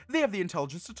food? They have the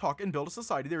intelligence to talk and build a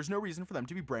society. There is no reason for them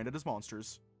to be branded as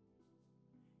monsters.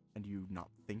 And do you not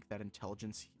think that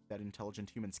intelligent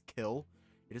humans kill?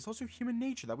 It is also human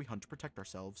nature that we hunt to protect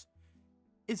ourselves.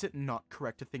 Is it not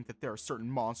correct to think that there are certain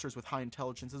monsters with high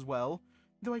intelligence as well?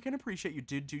 Though I can appreciate you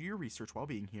did do your research while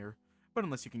being here. But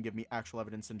unless you can give me actual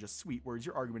evidence and just sweet words,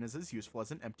 your argument is as useful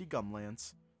as an empty gum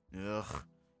lance. Ugh. I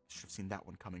should have seen that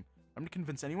one coming. I'm to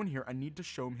convince anyone here I need to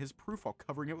show him his proof while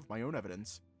covering it with my own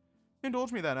evidence.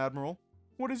 Indulge me then, Admiral.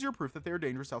 What is your proof that they are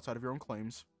dangerous outside of your own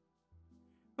claims?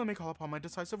 Let me call upon my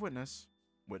decisive witness.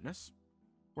 Witness?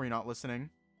 Were you not listening?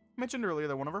 I mentioned earlier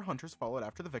that one of our hunters followed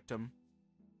after the victim.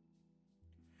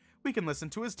 We can listen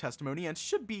to his testimony and it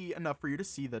should be enough for you to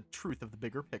see the truth of the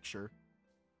bigger picture.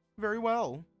 Very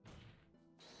well.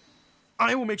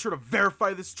 I will make sure to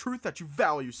verify this truth that you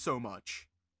value so much.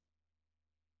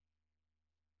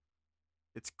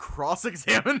 It's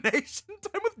cross-examination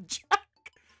time with Jack.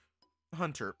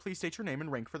 Hunter, please state your name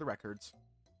and rank for the records.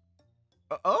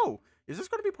 Oh, is this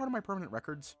going to be part of my permanent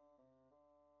records?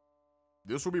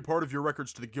 This will be part of your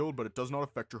records to the guild, but it does not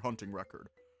affect your hunting record.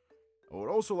 I would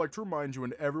also like to remind you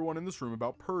and everyone in this room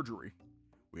about perjury.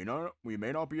 We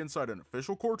may not be inside an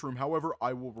official courtroom, however,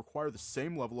 I will require the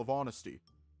same level of honesty.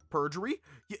 Perjury?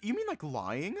 You mean like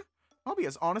lying? I'll be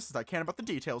as honest as I can about the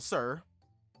details, sir.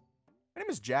 My name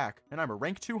is Jack, and I'm a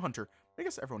rank 2 hunter. I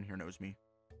guess everyone here knows me.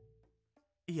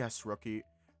 Yes, rookie.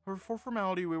 For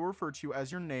formality, we will refer to you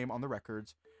as your name on the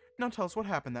records. Now tell us what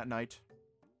happened that night.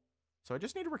 So I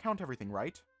just need to recount everything,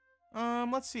 right?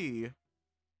 Let's see.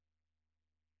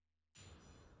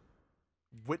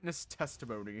 Witness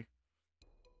testimony.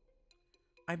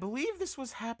 I believe this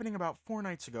was happening about 4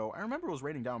 nights ago. I remember it was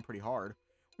raining down pretty hard.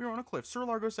 We were on a cliff. Sir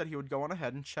Largo said he would go on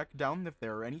ahead and check down if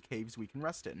there are any caves we can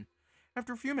rest in.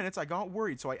 After a few minutes, I got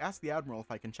worried, so I asked the Admiral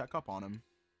if I can check up on him.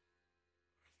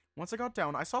 Once I got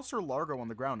down, I saw Sir Largo on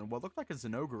the ground and what looked like a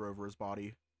Zinogre over his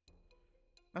body.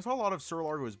 I saw a lot of Sir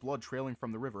Largo's blood trailing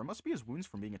from the river. It must be his wounds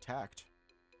from being attacked.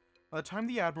 By the time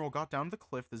the Admiral got down to the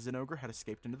cliff, the Zinogre had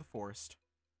escaped into the forest.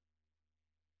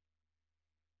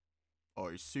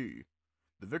 I see.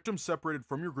 The victim separated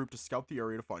from your group to scout the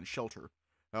area to find shelter.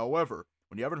 However,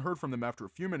 when you haven't heard from them after a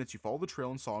few minutes, you followed the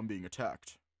trail and saw him being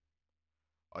attacked.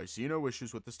 I see no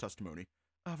issues with this testimony.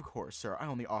 Of course, sir. I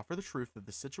only offer the truth of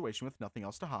the situation with nothing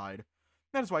else to hide.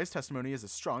 That is why his testimony is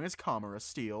as strong as Kamara's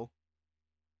steel.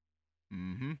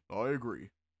 I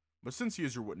agree. But since he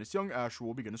is your witness, young Asher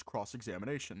will begin his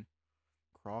cross-examination.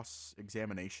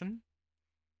 Cross-examination?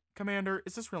 Commander,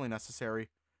 is this really necessary?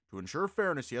 To ensure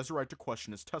fairness, he has the right to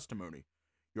question his testimony.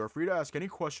 You are free to ask any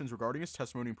questions regarding his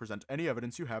testimony and present any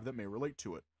evidence you have that may relate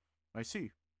to it. I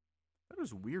see. That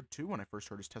was weird, too, when I first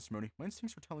heard his testimony. My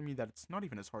instincts are telling me that it's not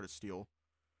even as hard as steel.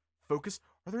 Focus.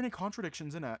 Are there any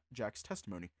contradictions in Jack's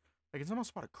testimony? I can somehow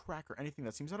spot a crack or anything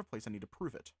that seems out of place. I need to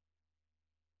prove it.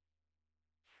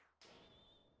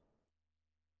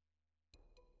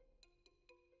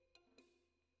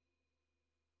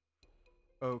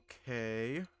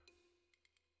 Okay.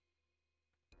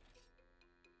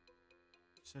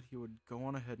 Said he would go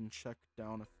on ahead and check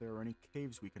down if there are any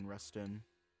caves we can rest in.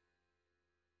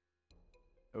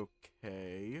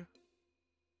 Okay.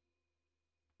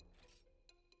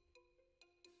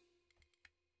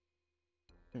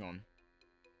 Hang on.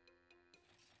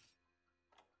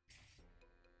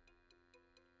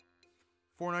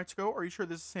 Four nights ago? Are you sure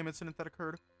this is the same incident that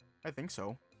occurred? I think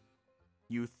so.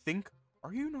 You think?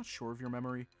 Are you not sure of your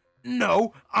memory?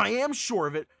 No, I am sure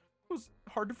of it. It was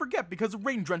hard to forget because the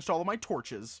rain drenched all of my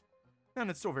torches. And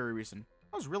it's still very recent.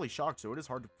 I was really shocked, so it is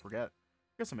hard to forget.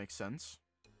 I guess it makes sense.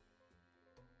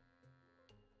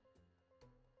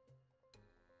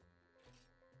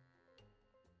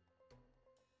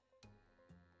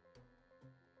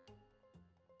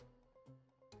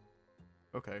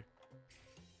 Okay.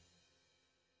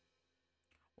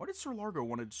 Why did Sir Largo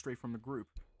want to stray from the group?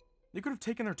 They could have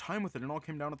taken their time with it and all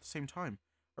came down at the same time.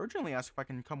 I originally asked if I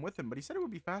can come with him, but he said it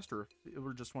would be faster if it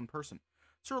were just one person.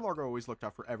 Sir Largo always looked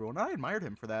out for everyone, and I admired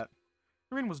him for that.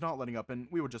 The rain was not letting up, and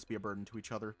we would just be a burden to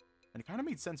each other. And it kind of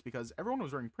made sense because everyone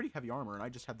was wearing pretty heavy armor, and I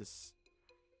just had this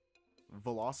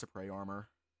Velociprey armor.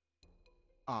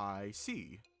 I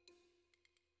see.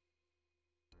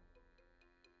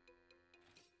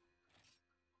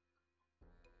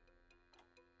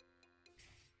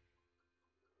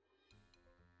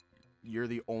 You're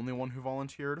the only one who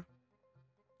volunteered?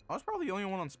 I was probably the only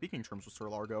one on speaking terms with Sir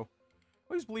Largo.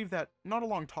 I always believed that not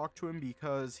along talk to him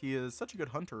because he is such a good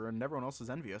hunter and everyone else is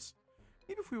envious.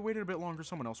 Maybe if we waited a bit longer,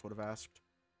 someone else would have asked.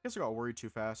 Guess I got worried too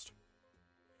fast.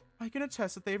 I can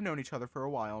attest that they've known each other for a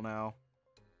while now.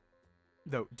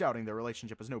 Though doubting their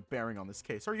relationship has no bearing on this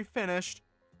case. Are you finished?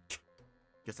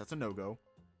 Guess that's a no-go.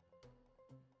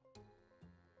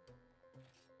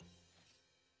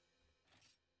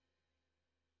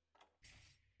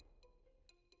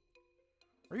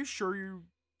 Are you sure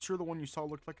the one you saw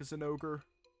looked like a Zinogre?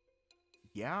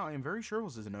 Yeah, I am very sure it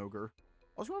was a Zinogre. I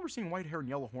also remember seeing white hair and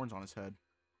yellow horns on his head.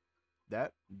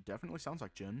 That definitely sounds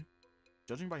like Jin.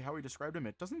 Judging by how he described him,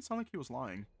 it doesn't sound like he was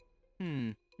lying.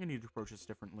 You need to approach this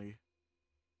differently.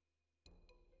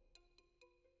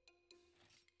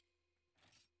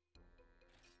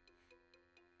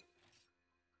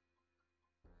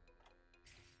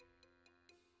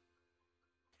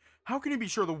 How can he be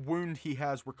sure the wound he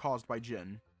has were caused by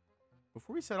Jin?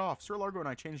 Before we set off, Sir Largo and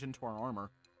I changed into our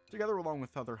armor, together along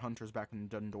with other hunters back in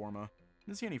Dundorma.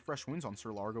 Didn't see any fresh wounds on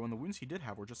Sir Largo, and the wounds he did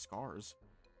have were just scars.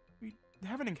 We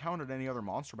haven't encountered any other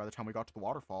monster by the time we got to the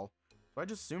waterfall, so I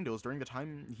just assumed it was during the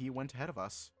time he went ahead of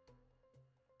us.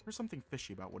 There's something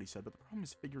fishy about what he said, but the problem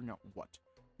is figuring out what.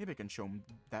 Maybe I can show him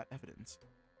that evidence.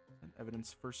 And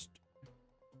evidence first.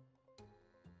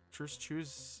 First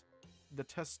choose the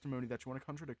testimony that you want to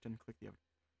contradict and click the evidence.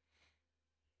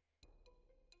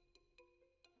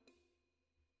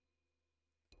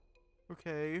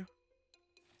 Okay.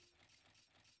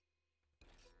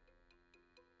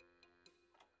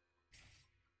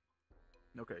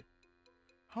 Okay.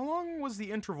 How long was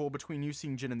the interval between you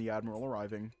seeing Jin and the Admiral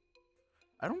arriving?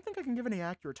 I don't think I can give any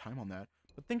accurate time on that,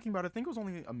 but thinking about it, I think it was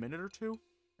only a minute or two.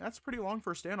 That's pretty long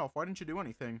for a standoff. Why didn't you do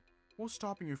anything? What was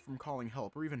stopping you from calling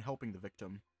help or even helping the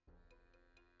victim?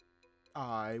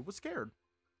 I was scared,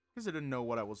 because I didn't know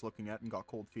what I was looking at and got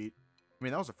cold feet. I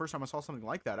mean, that was the first time I saw something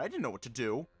like that. I didn't know what to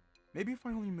do. Maybe if I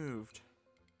only moved.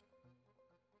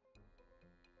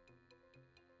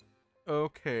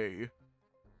 Okay.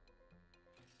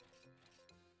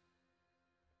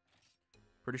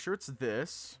 Pretty sure it's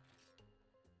this.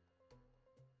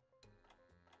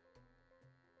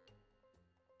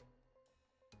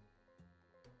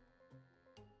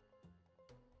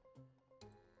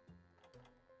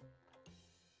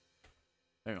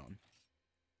 Hang on.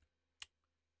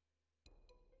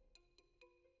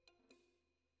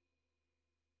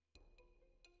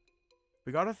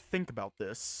 We gotta think about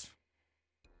this.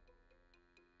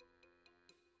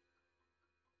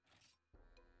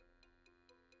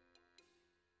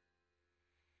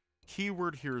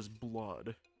 Keyword here is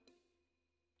blood.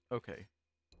 Okay.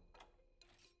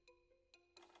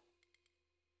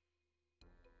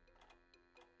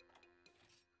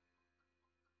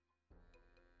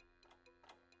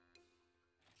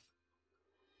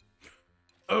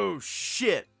 Oh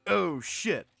shit! Oh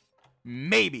shit!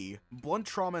 Maybe. Blunt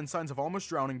trauma and signs of almost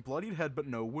drowning, bloodied head but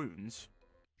no wounds.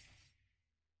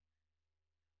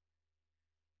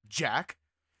 Jack,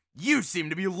 you seem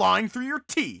to be lying through your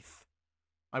teeth!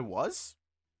 I was?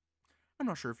 I'm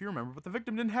not sure if you remember, but the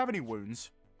victim didn't have any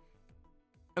wounds.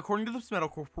 According to this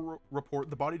medical report,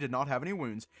 the body did not have any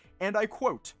wounds, and I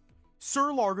quote,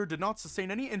 Sir Largo did not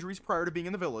sustain any injuries prior to being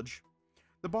in the village.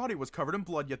 The body was covered in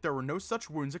blood, yet there were no such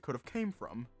wounds it could have came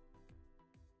from.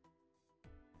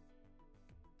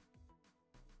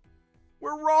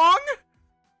 We're wrong?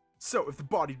 So, if the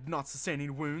body did not sustain any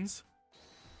wounds,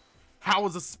 how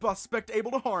was the suspect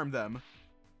able to harm them?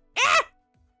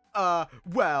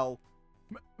 Well,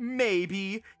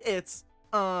 maybe it's,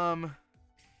 Sir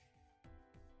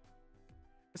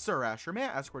Asher, may I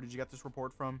ask where did you get this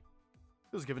report from?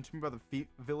 It was given to me by the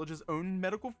village's own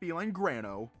medical feline,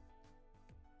 Grano.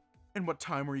 And what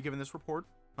time were you given this report?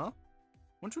 Huh?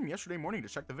 Went to him yesterday morning to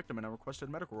check the victim and I requested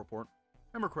a medical report.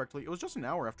 Remember correctly, it was just an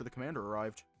hour after the commander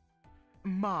arrived.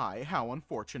 My, how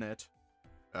unfortunate.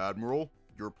 Admiral,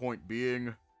 your point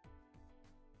being?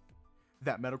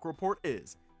 That medical report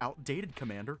is outdated,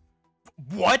 Commander.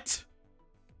 What?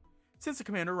 Since the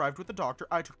commander arrived with the doctor,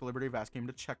 I took the liberty of asking him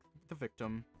to check the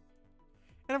victim.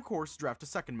 And of course, draft a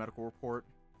second medical report.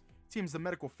 Seems the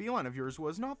medical feline of yours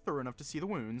was not thorough enough to see the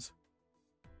wounds.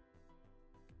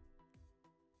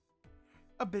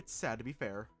 A bit sad, to be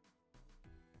fair.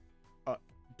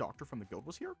 Doctor from the guild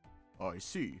was here? I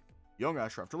see. Young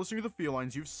Asher, after listening to the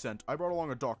felines you've sent, I brought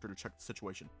along a doctor to check the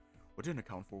situation. What didn't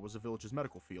account for was the village's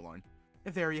medical feline.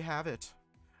 There you have it.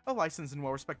 A licensed and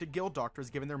well-respected guild doctor has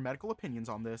given their medical opinions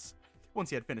on this. Once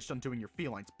he had finished undoing your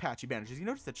feline's patchy bandages, he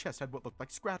noticed the chest had what looked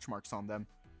like scratch marks on them.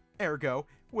 Ergo,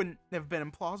 wouldn't have been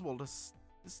implausible to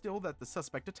still that the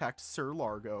suspect attacked Sir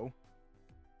Largo.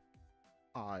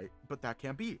 But that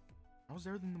can't be. I was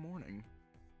there in the morning.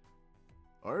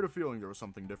 I had a feeling there was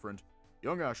something different.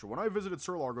 Young Asher, when I visited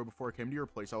Sir Largo before I came to your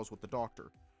place, I was with the doctor.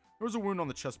 There was a wound on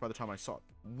the chest by the time I saw it.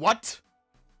 What?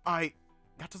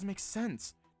 That doesn't make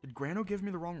sense. Did Grano give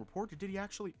me the wrong report, or did he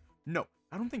actually... No,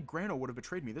 I don't think Grano would have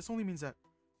betrayed me. This only means that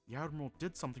the Admiral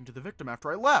did something to the victim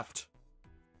after I left.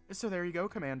 So there you go,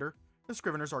 Commander. The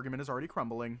Scrivener's argument is already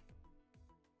crumbling.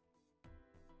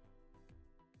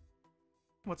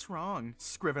 What's wrong,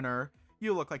 Scrivener?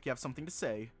 You look like you have something to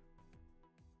say.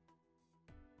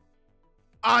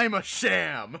 I'm a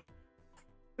sham!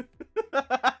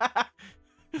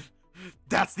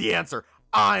 That's the answer.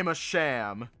 I'm a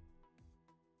sham.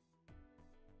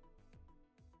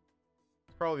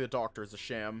 Probably the doctor is a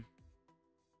sham.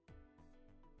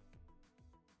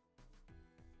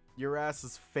 Your ass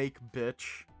is fake,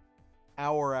 bitch.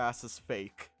 Our ass is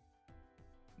fake.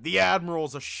 The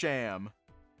Admiral's a sham.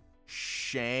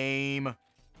 Shame.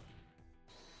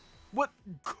 What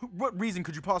reason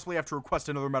could you possibly have to request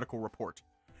another medical report?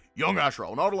 Young Asher, I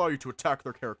will not allow you to attack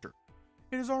their character.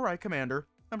 It is alright, Commander.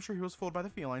 I'm sure he was fooled by the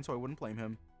feline, so I wouldn't blame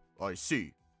him. I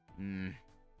see.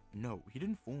 No, he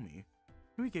didn't fool me.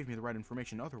 He gave me the right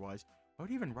information otherwise. Why would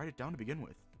he even write it down to begin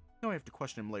with? No, I have to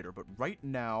question him later, but right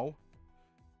now,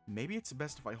 maybe it's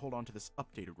best if I hold on to this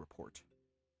updated report.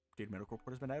 Updated medical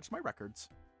report has been added to my records.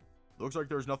 Looks like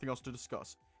there's nothing else to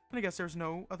discuss. And I guess there's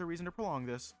no other reason to prolong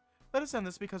this. Let us end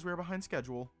this because we are behind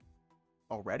schedule.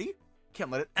 Already? Can't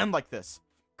let it end like this.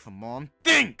 Come on,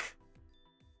 think!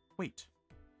 Wait.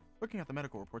 Looking at the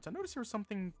medical reports, I noticed there was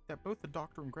something that both the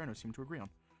doctor and Grano seem to agree on.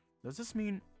 Does this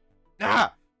mean...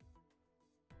 Ah!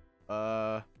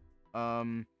 So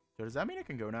does that mean I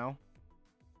can go now?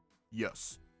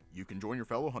 Yes. You can join your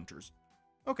fellow hunters.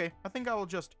 Okay, I think I will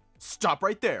just... Stop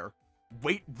right there!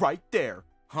 Wait right there!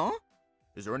 Huh?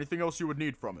 Is there anything else you would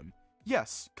need from him?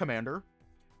 Yes, Commander.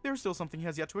 There's still something he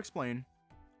has yet to explain.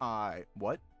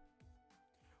 What?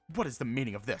 What is the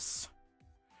meaning of this?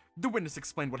 The witness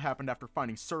explained what happened after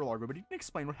finding Sir Largo, but he didn't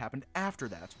explain what happened after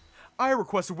that. I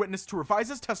request a witness to revise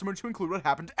his testimony to include what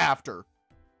happened after.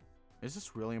 Is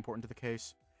this really important to the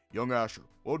case? Young Asher,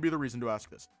 what would be the reason to ask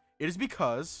this? It is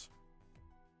because...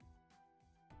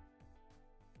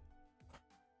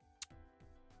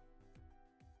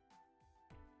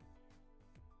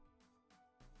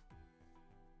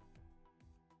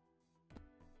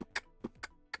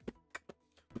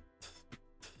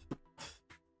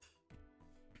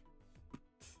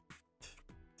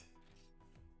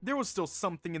 There was still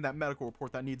something in that medical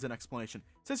report that needs an explanation.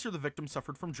 It says here the victim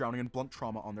suffered from drowning and blunt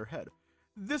trauma on their head.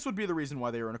 This would be the reason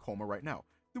why they are in a coma right now.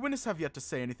 The witnesses have yet to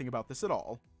say anything about this at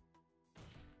all.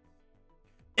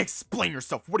 Explain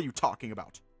yourself! What are you talking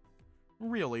about?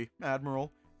 Really,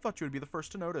 Admiral? Thought you would be the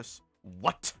first to notice.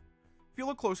 What? If you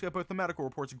look closely at both the medical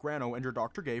reports Grano and your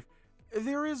doctor gave,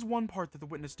 there is one part that the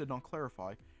witness did not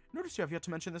clarify. Notice you have yet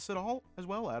to mention this at all, as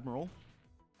well, Admiral.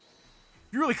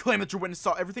 You really claim that your witness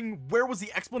saw everything? Where was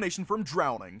the explanation for him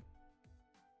drowning?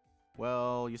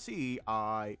 Well, you see,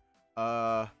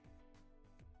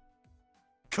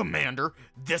 Commander,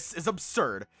 this is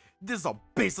absurd. This is a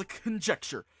basic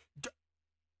conjecture.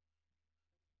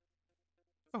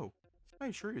 Oh, I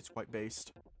assure you it's quite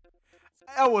based.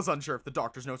 I was unsure if the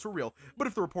doctor's notes were real, but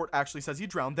if the report actually says he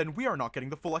drowned, then we are not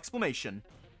getting the full explanation.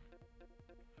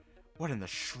 What in the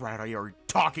shroud are you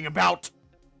talking about?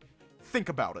 Think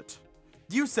about it.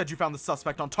 You said you found the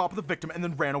suspect on top of the victim and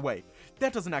then ran away.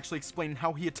 That doesn't actually explain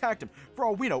how he attacked him. For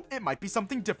all we know, it might be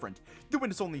something different. The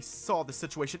witness only saw the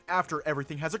situation after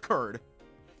everything has occurred.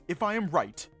 If I am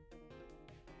right...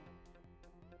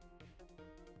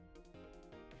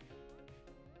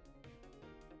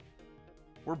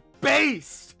 We're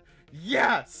based!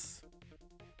 Yes!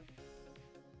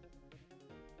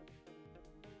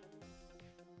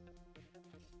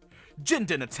 Jin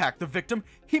didn't attack the victim.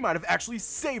 He might have actually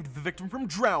saved the victim from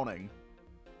drowning.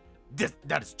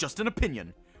 That is just an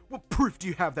opinion. What proof do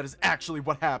you have that is actually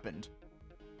what happened?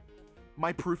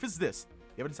 My proof is this.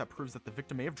 The evidence that proves that the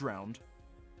victim may have drowned.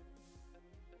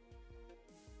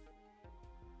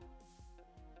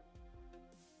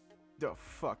 The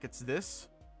fuck, it's this?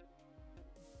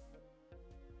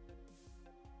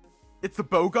 It's the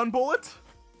bowgun bullet?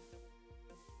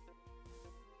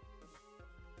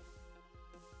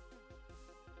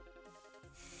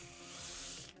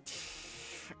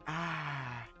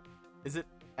 Is it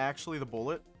actually the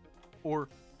bullet? Or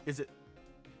is it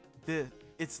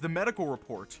it's the medical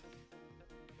report.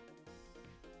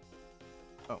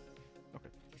 Oh, okay.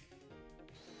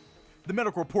 The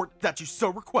medical report that you so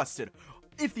requested.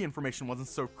 If the information wasn't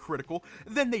so critical,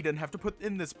 then they didn't have to put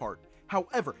in this part.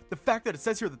 However, the fact that it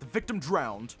says here that the victim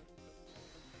drowned,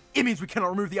 it means we cannot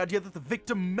remove the idea that the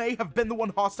victim may have been the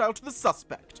one hostile to the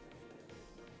suspect.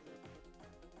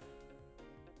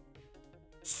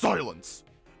 Silence!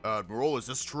 Admiral, is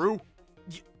this true?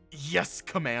 Yes,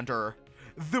 Commander.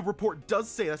 The report does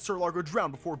say that Sir Largo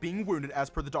drowned before being wounded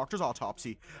as per the doctor's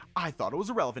autopsy. I thought it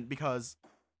was irrelevant because...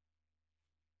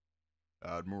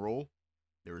 Admiral,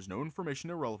 there is no information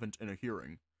irrelevant in a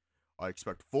hearing. I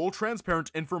expect full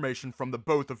transparent information from the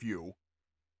both of you.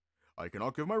 I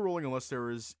cannot give my ruling unless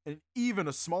there is even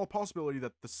a small possibility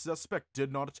that the suspect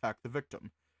did not attack the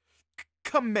victim.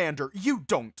 Commander, you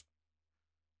don't...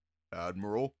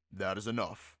 Admiral, that is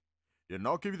enough. I did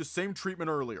not give you the same treatment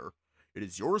earlier. It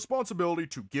is your responsibility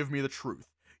to give me the truth.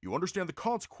 You understand the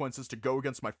consequences to go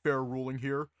against my fair ruling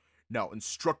here? Now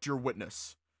instruct your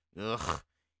witness. Ugh.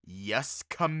 Yes,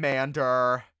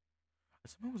 Commander. I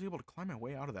somehow was able to climb my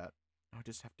way out of that. I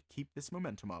just have to keep this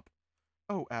momentum up.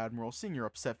 Oh, Admiral, seeing your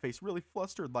upset face really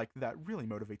flustered like that really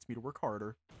motivates me to work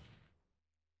harder.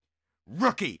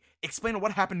 Rookie! Explain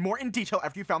what happened more in detail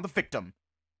after you found the victim.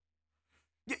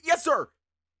 Yes, sir!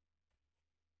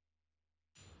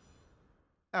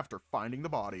 After finding the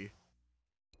body.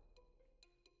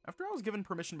 After I was given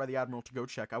permission by the Admiral to go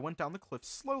check, I went down the cliff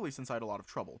slowly since I had a lot of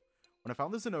trouble. When I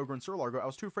found the Zenogre and Sir Largo, I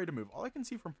was too afraid to move. All I can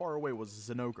see from far away was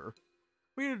a Zenogre.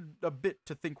 We had a bit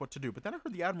to think what to do, but then I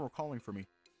heard the Admiral calling for me.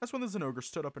 That's when the Zenogre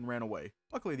stood up and ran away.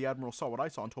 Luckily, the Admiral saw what I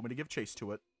saw and told me to give chase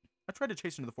to it. I tried to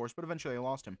chase into the forest, but eventually I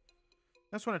lost him.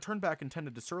 That's when I turned back and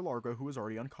tended to Sir Largo, who was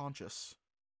already unconscious.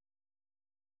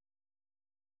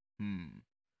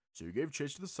 So you gave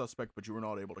chase to the suspect, but you were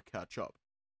not able to catch up.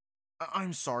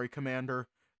 I'm sorry, Commander.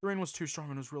 The rain was too strong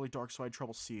and it was really dark, so I had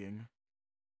trouble seeing.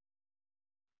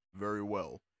 Very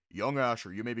well. Young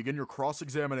Asher, you may begin your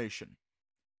cross-examination.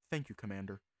 Thank you,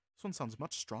 Commander. This one sounds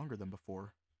much stronger than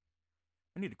before.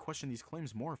 I need to question these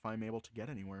claims more if I'm able to get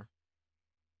anywhere.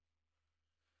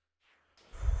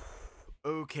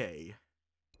 Okay.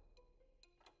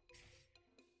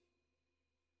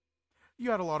 You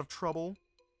had a lot of trouble.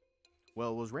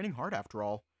 Well, it was raining hard after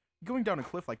all. Going down a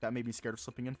cliff like that made me scared of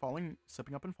slipping up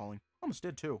and falling. Almost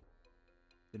did too.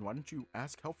 Then why didn't you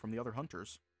ask help from the other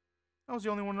hunters? I was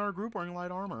the only one in our group wearing light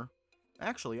armor.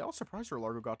 Actually, I was surprised Sir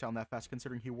Largo got down that fast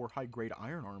considering he wore high-grade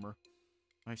iron armor.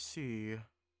 I see.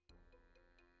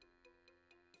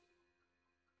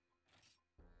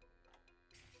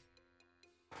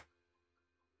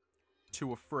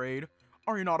 Too afraid?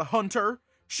 Are you not a hunter?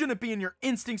 Shouldn't it be in your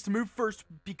instincts to move first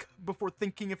before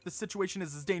thinking if the situation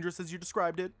is as dangerous as you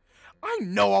described it? I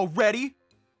know already!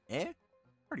 Eh?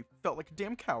 Already felt like a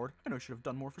damn coward. I know I should have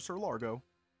done more for Sir Largo.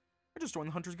 I just joined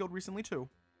the Hunters Guild recently, too.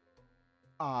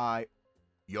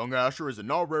 Young Asher, is it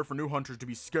not rare for new hunters to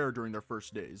be scared during their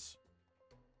first days?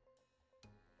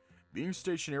 Being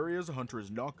stationary as a hunter is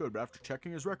not good, but after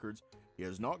checking his records, he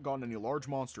has not gotten any large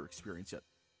monster experience yet.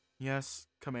 Yes,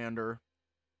 Commander.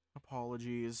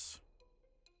 Apologies.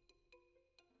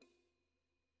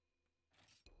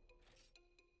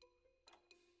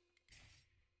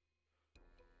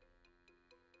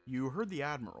 You heard the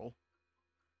Admiral.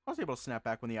 I was able to snap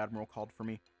back when the Admiral called for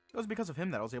me. It was because of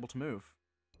him that I was able to move.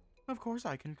 Of course,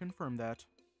 I can confirm that.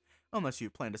 Unless you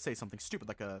plan to say something stupid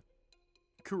like a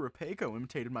Kurapeko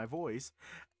imitated my voice.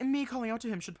 And me calling out to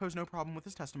him should pose no problem with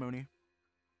his testimony.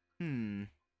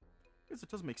 Guess it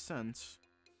does make sense.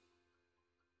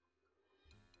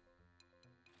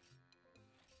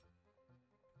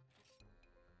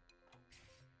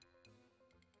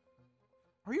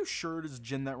 Are you sure it is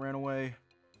Jin that ran away?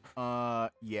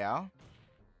 Yeah.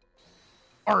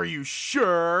 Are you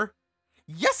sure?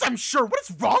 Yes, I'm sure! What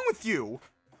is wrong with you?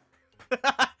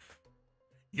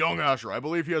 Young Asher, I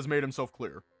believe he has made himself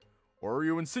clear. Or are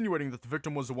you insinuating that the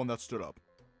victim was the one that stood up?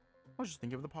 I was just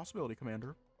thinking of the possibility,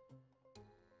 Commander.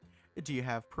 Do you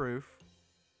have proof?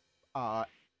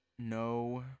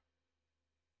 No.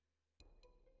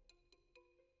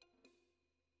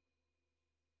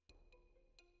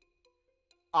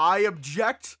 I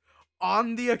object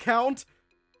on the account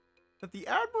that the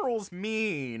Admiral's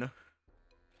mean.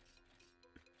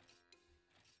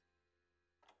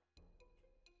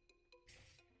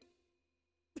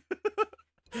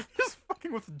 Just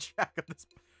fucking with Jack at this.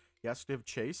 He asked to have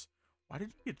chase. Why did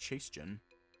he get chase, Jin?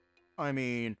 I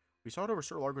mean, we saw it over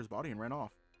Sir Largo's body and ran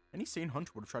off. Any sane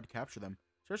hunter would have tried to capture them,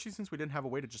 especially since we didn't have a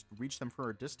way to just reach them for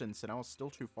a distance, and I was still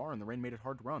too far, and the rain made it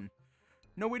hard to run.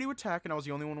 No way to attack, and I was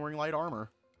the only one wearing light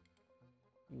armor.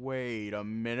 Wait a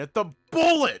minute, the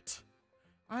bullet!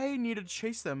 I needed to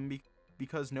chase them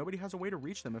because nobody has a way to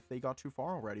reach them if they got too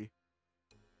far already.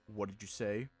 What did you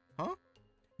say? Huh?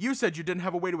 You said you didn't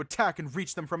have a way to attack and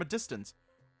reach them from a distance.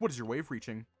 What is your way of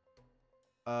reaching?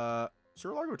 Sir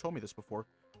Largo told me this before.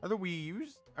 Either we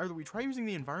try using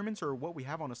the environments or what we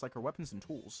have on us, like our weapons and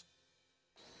tools.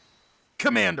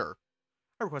 Commander!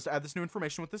 I request to add this new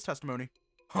information with this testimony.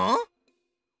 Huh?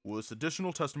 Will this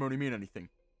additional testimony mean anything?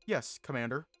 Yes,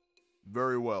 Commander.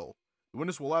 Very well. The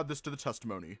witness will add this to the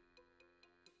testimony.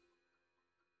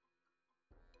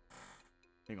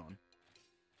 Hang on.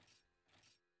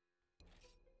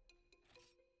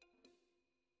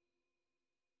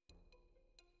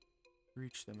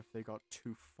 Reach them if they got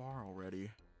too far already.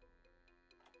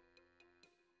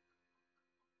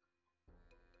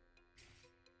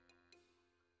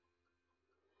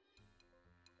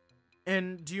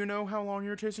 And do you know how long you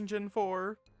were chasing Jin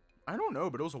for? I don't know,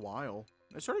 but it was a while.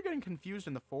 I started getting confused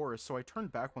in the forest, so I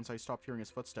turned back once I stopped hearing his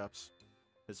footsteps.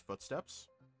 His footsteps?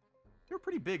 They were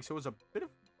pretty big, so it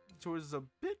was a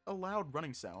bit a loud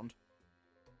running sound.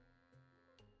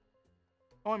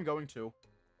 Oh, I'm going to.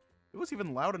 It was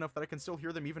even loud enough that I can still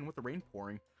hear them even with the rain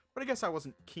pouring, but I guess I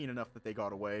wasn't keen enough that they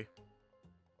got away.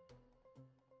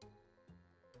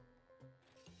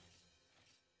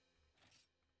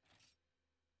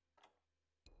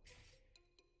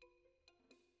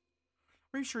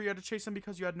 Are you sure you had to chase them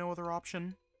because you had no other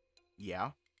option?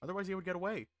 Yeah, otherwise they would get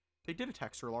away. If they did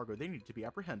attack Sir Largo, they needed to be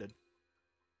apprehended.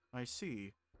 I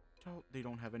see. They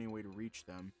don't have any way to reach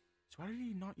them, so why did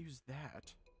he not use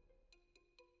that?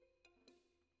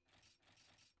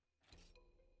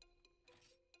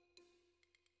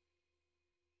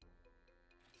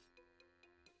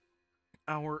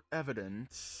 Our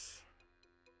evidence.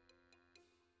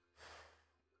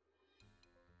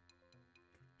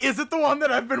 Is it the one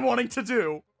that I've been wanting to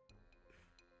do?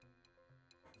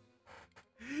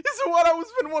 Is it what I was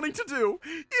been wanting to do?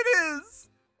 It is!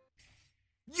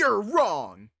 You're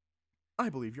wrong! I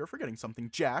believe you're forgetting something,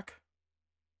 Jack.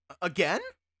 Again?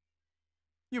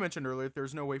 You mentioned earlier that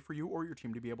there's no way for you or your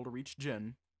team to be able to reach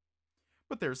Jin.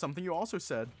 But there's something you also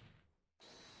said.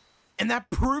 And that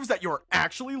proves that you're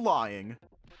actually lying.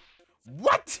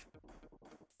 What?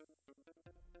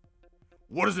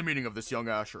 What is the meaning of this, young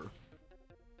Asher?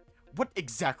 What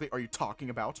exactly are you talking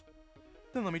about?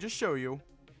 Then let me just show you.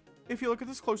 If you look at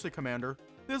this closely, Commander,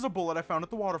 there's a bullet I found at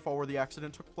the waterfall where the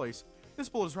accident took place. This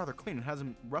bullet is rather clean and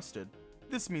hasn't rusted.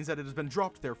 This means that it has been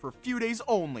dropped there for a few days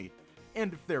only.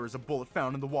 And if there is a bullet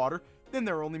found in the water, then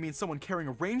there only means someone carrying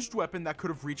a ranged weapon that could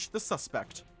have reached the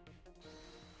suspect.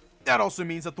 That also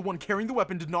means that the one carrying the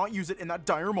weapon did not use it in that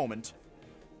dire moment.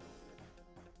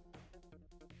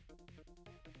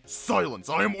 Silence!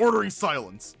 I am ordering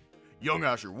silence! Young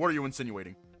Asher, what are you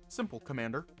insinuating? Simple,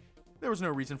 Commander. There was no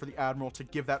reason for the Admiral to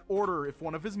give that order if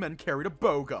one of his men carried a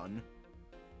bowgun.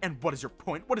 And what is your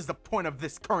point? What is the point of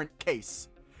this current case?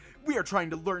 We are trying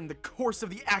to learn the course of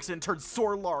the accident towards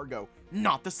Sor Largo,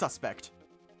 not the suspect.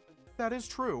 That is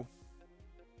true.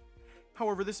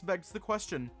 However, this begs the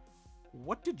question,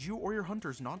 what did you or your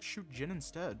hunters not shoot Jin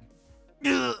instead?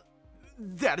 Ugh.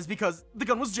 That is because the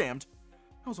gun was jammed.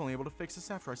 I was only able to fix this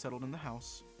after I settled in the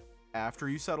house. After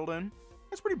you settled in?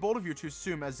 That's pretty bold of you to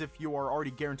assume as if you are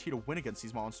already guaranteed a win against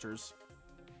these monsters.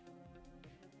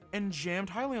 And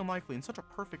jammed, highly unlikely, and such a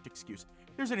perfect excuse.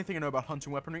 If there's anything I know about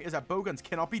hunting weaponry is that bowguns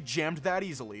cannot be jammed that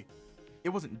easily. It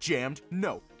wasn't jammed,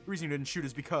 no. The reason you didn't shoot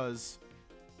is because...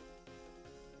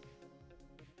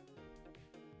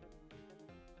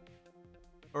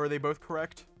 Or are they both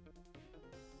correct?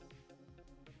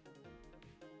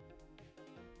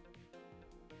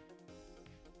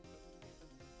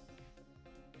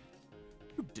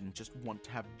 You didn't just want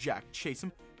to have Jack chase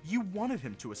him, you wanted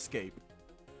him to escape.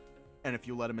 And if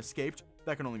you let him escape,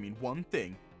 that can only mean one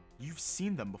thing. You've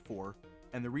seen them before,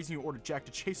 and the reason you ordered Jack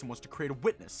to chase him was to create a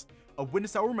witness. A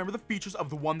witness that will remember the features of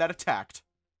the one that attacked.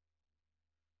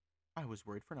 I was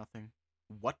worried for nothing.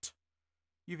 What?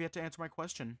 You've yet to answer my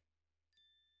question.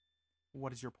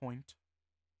 What is your point?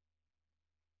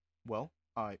 Well,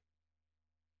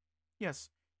 Yes,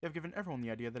 you have given everyone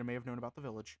the idea that I may have known about the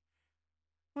village.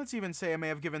 Let's even say I may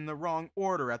have given the wrong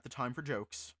order at the time for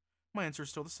jokes. My answer is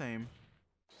still the same.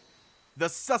 The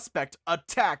suspect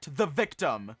attacked the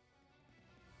victim!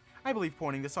 I believe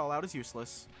pointing this all out is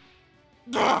useless.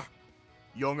 Ugh!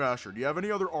 Young Asher, do you have any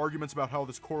other arguments about how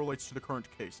this correlates to the current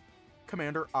case?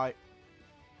 Commander, Let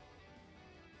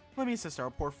me assist our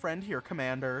poor friend here,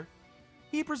 Commander.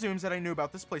 He presumes that I knew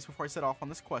about this place before I set off on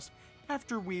this quest.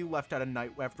 After we left at a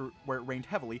night where it rained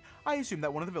heavily, I assumed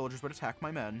that one of the villagers would attack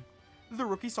my men. The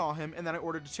rookie saw him, and then I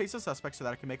ordered to chase the suspect so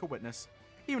that I could make a witness.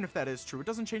 Even if that is true, it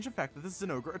doesn't change the fact that this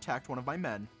Zinogre attacked one of my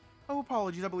men. Oh,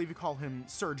 apologies, I believe you call him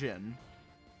Sir Jin.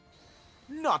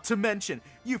 Not to mention,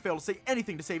 you failed to say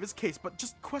anything to save his case, but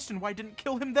just question why I didn't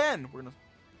kill him then.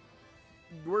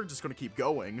 We're just gonna keep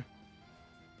going.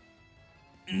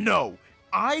 No,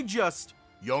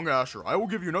 Young Asher, I will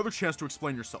give you another chance to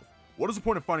explain yourself. What is the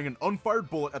point of finding an unfired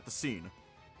bullet at the scene?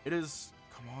 It is...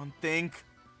 Come on, think. There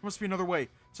must be another way.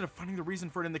 Instead of finding the reason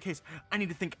for it in the case, I need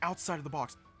to think outside of the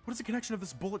box. What is the connection of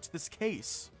this bullet to this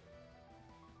case?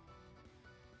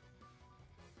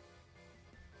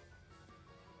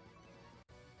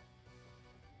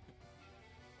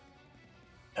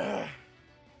 Ugh.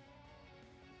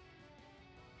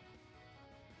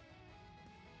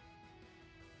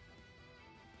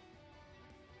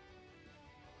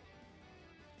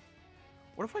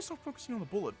 What if I stop focusing on the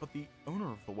bullet, but the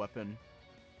owner of the weapon?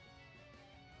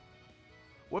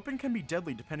 Weapon can be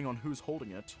deadly depending on who's holding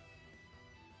it.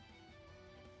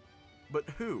 But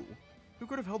who? Who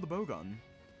could have held the bowgun?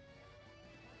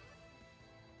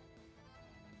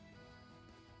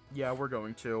 Yeah, we're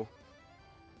going to.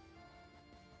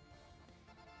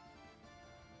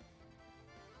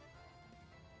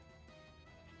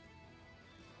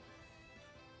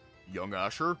 Young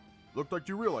Asher, looked like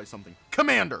you realized something.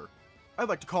 Commander! I'd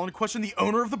like to call into question the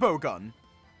owner of the bowgun.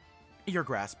 You're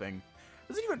grasping.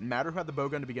 Does it even matter who had the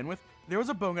bowgun to begin with? There was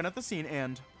a bowgun at the scene,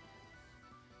 and...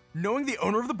 Knowing the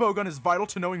owner of the bowgun is vital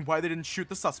to knowing why they didn't shoot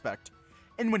the suspect.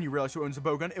 And when you realize who owns the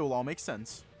bowgun, it will all make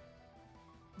sense.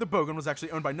 The bowgun was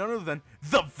actually owned by none other than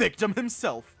the victim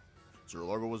himself. Sir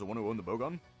Largo was the one who owned the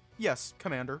bowgun? Yes,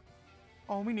 Commander.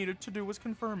 All we needed to do was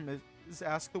confirm, is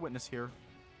ask the witness here.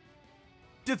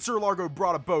 Did Sir Largo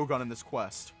brought a bowgun in this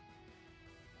quest?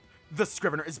 The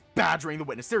scrivener is badgering the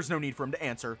witness. There's no need for him to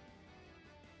answer.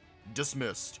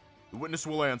 Dismissed. The witness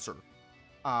will answer.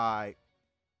 Jack,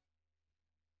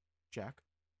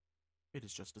 it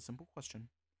is just a simple question.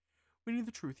 We need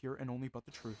the truth here, and only but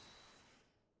the truth.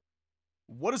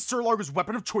 What is Sir Largo's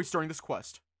weapon of choice during this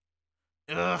quest?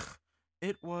 Ugh.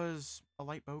 It was a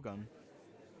light bowgun.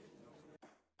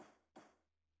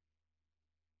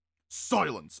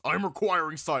 Silence! I'm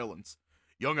requiring silence!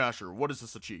 Young Asher, what does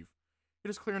this achieve? It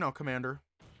is clear now, Commander.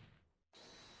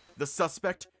 The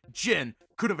suspect, Jin,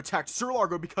 could have attacked Sir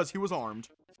Largo because he was armed.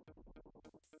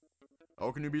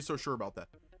 How can you be so sure about that?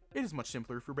 It is much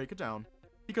simpler if you break it down.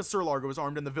 Because Sir Largo is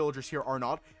armed and the villagers here are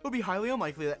not, it will be highly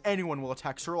unlikely that anyone will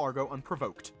attack Sir Largo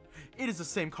unprovoked. It is the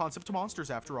same concept to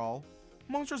monsters after all.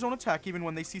 Monsters don't attack even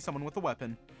when they see someone with a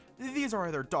weapon. These are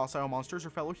either docile monsters or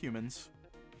fellow humans.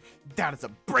 That is a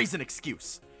brazen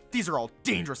excuse. These are all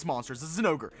dangerous monsters. This is an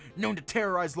ogre, known to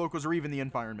terrorize locals or even the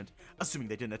environment. Assuming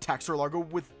they didn't attack Sir Largo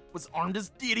was armed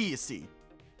as idiocy.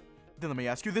 Then let me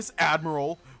ask you this,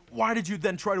 Admiral. Why did you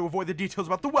then try to avoid the details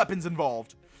about the weapons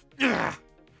involved? Ugh.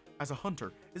 As a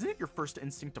hunter, isn't it your first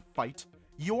instinct to fight?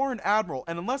 You are an admiral,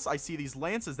 and unless I see these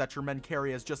lances that your men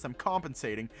carry as just them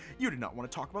compensating, you did not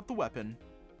want to talk about the weapon.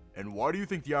 And why do you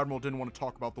think the admiral didn't want to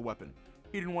talk about the weapon?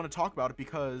 He didn't want to talk about it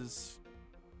because...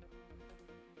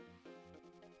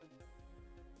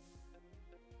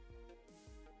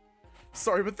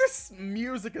 Sorry, but this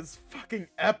music is fucking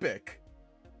epic.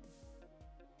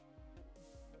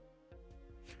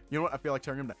 You know what? I feel like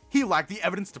tearing him down. He lacked the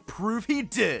evidence to prove he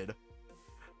did.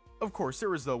 Of course,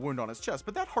 there is the wound on his chest,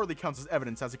 but that hardly counts as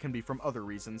evidence as it can be from other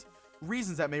reasons.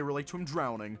 Reasons that may relate to him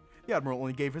drowning. The Admiral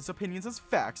only gave his opinions as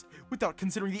facts, without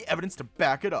considering the evidence to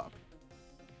back it up.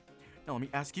 Now let me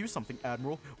ask you something,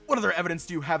 Admiral. What other evidence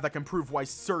do you have that can prove why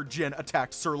Sir Jin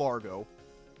attacked Sir Largo?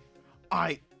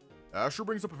 Asher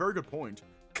brings up a very good point.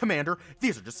 Commander,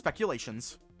 these are just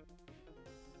speculations.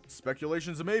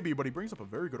 Speculations it may be, but he brings up a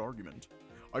very good argument.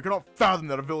 I cannot fathom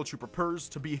that a village who prepares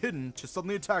to be hidden to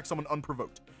suddenly attack someone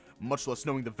unprovoked, much less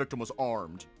knowing the victim was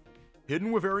armed.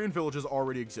 Hidden Wavarian villages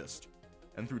already exist,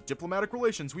 and through diplomatic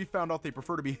relations we found out they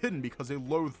prefer to be hidden because they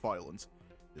loathe violence.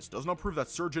 This does not prove that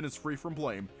Sir Jin is free from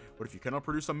blame, but if you cannot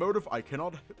produce a motive, I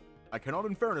cannot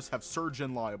in fairness have Sir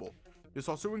Jin liable. This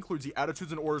also includes the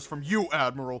attitudes and orders from you,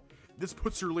 Admiral. This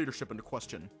puts your leadership into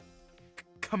question.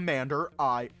 Commander,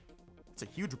 It's a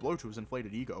huge blow to his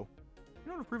inflated ego. You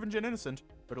don't have proven Jin innocent,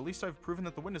 but at least I've proven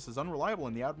that the witness is unreliable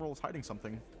and the Admiral is hiding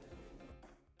something.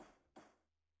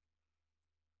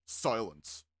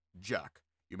 Silence. Jack,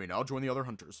 you may now join the other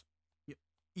hunters.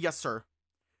 Yes, sir.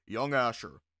 Young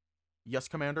Asher. Yes,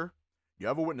 Commander? You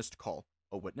have a witness to call.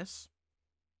 A witness?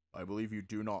 I believe you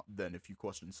do not, then, if you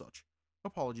question such.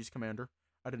 Apologies, Commander.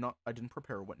 I didn't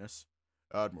prepare a witness.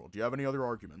 Admiral, do you have any other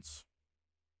arguments?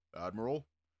 Admiral?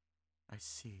 I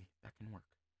see. That can work.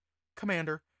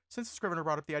 Commander, since the Scrivener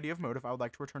brought up the idea of motive, I would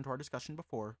like to return to our discussion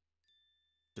before.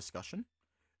 Discussion?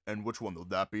 And which one will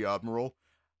that be, Admiral?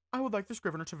 I would like the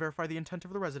Scrivener to verify the intent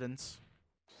of the residents.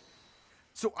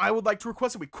 So I would like to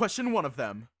request that we question one of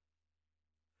them.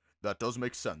 That does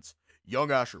make sense.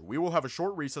 Young Asher, we will have a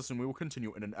short recess and we will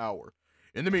continue in an hour.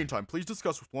 In the meantime, please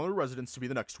discuss with one of the residents to be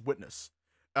the next witness.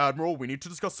 Admiral, we need to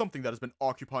discuss something that has been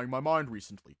occupying my mind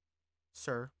recently.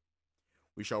 Sir?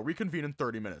 We shall reconvene in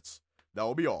 30 minutes. That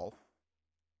will be all.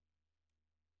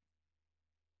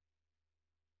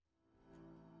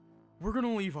 We're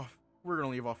gonna leave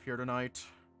off here tonight.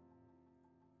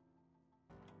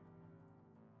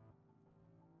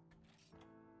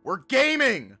 We're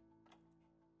gaming!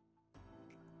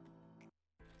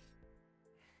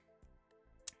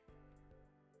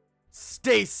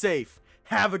 Stay safe.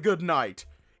 Have a good night.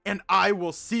 And I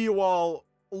will see you all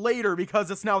later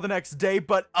because it's now the next day,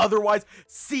 but otherwise,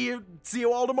 see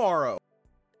you all tomorrow.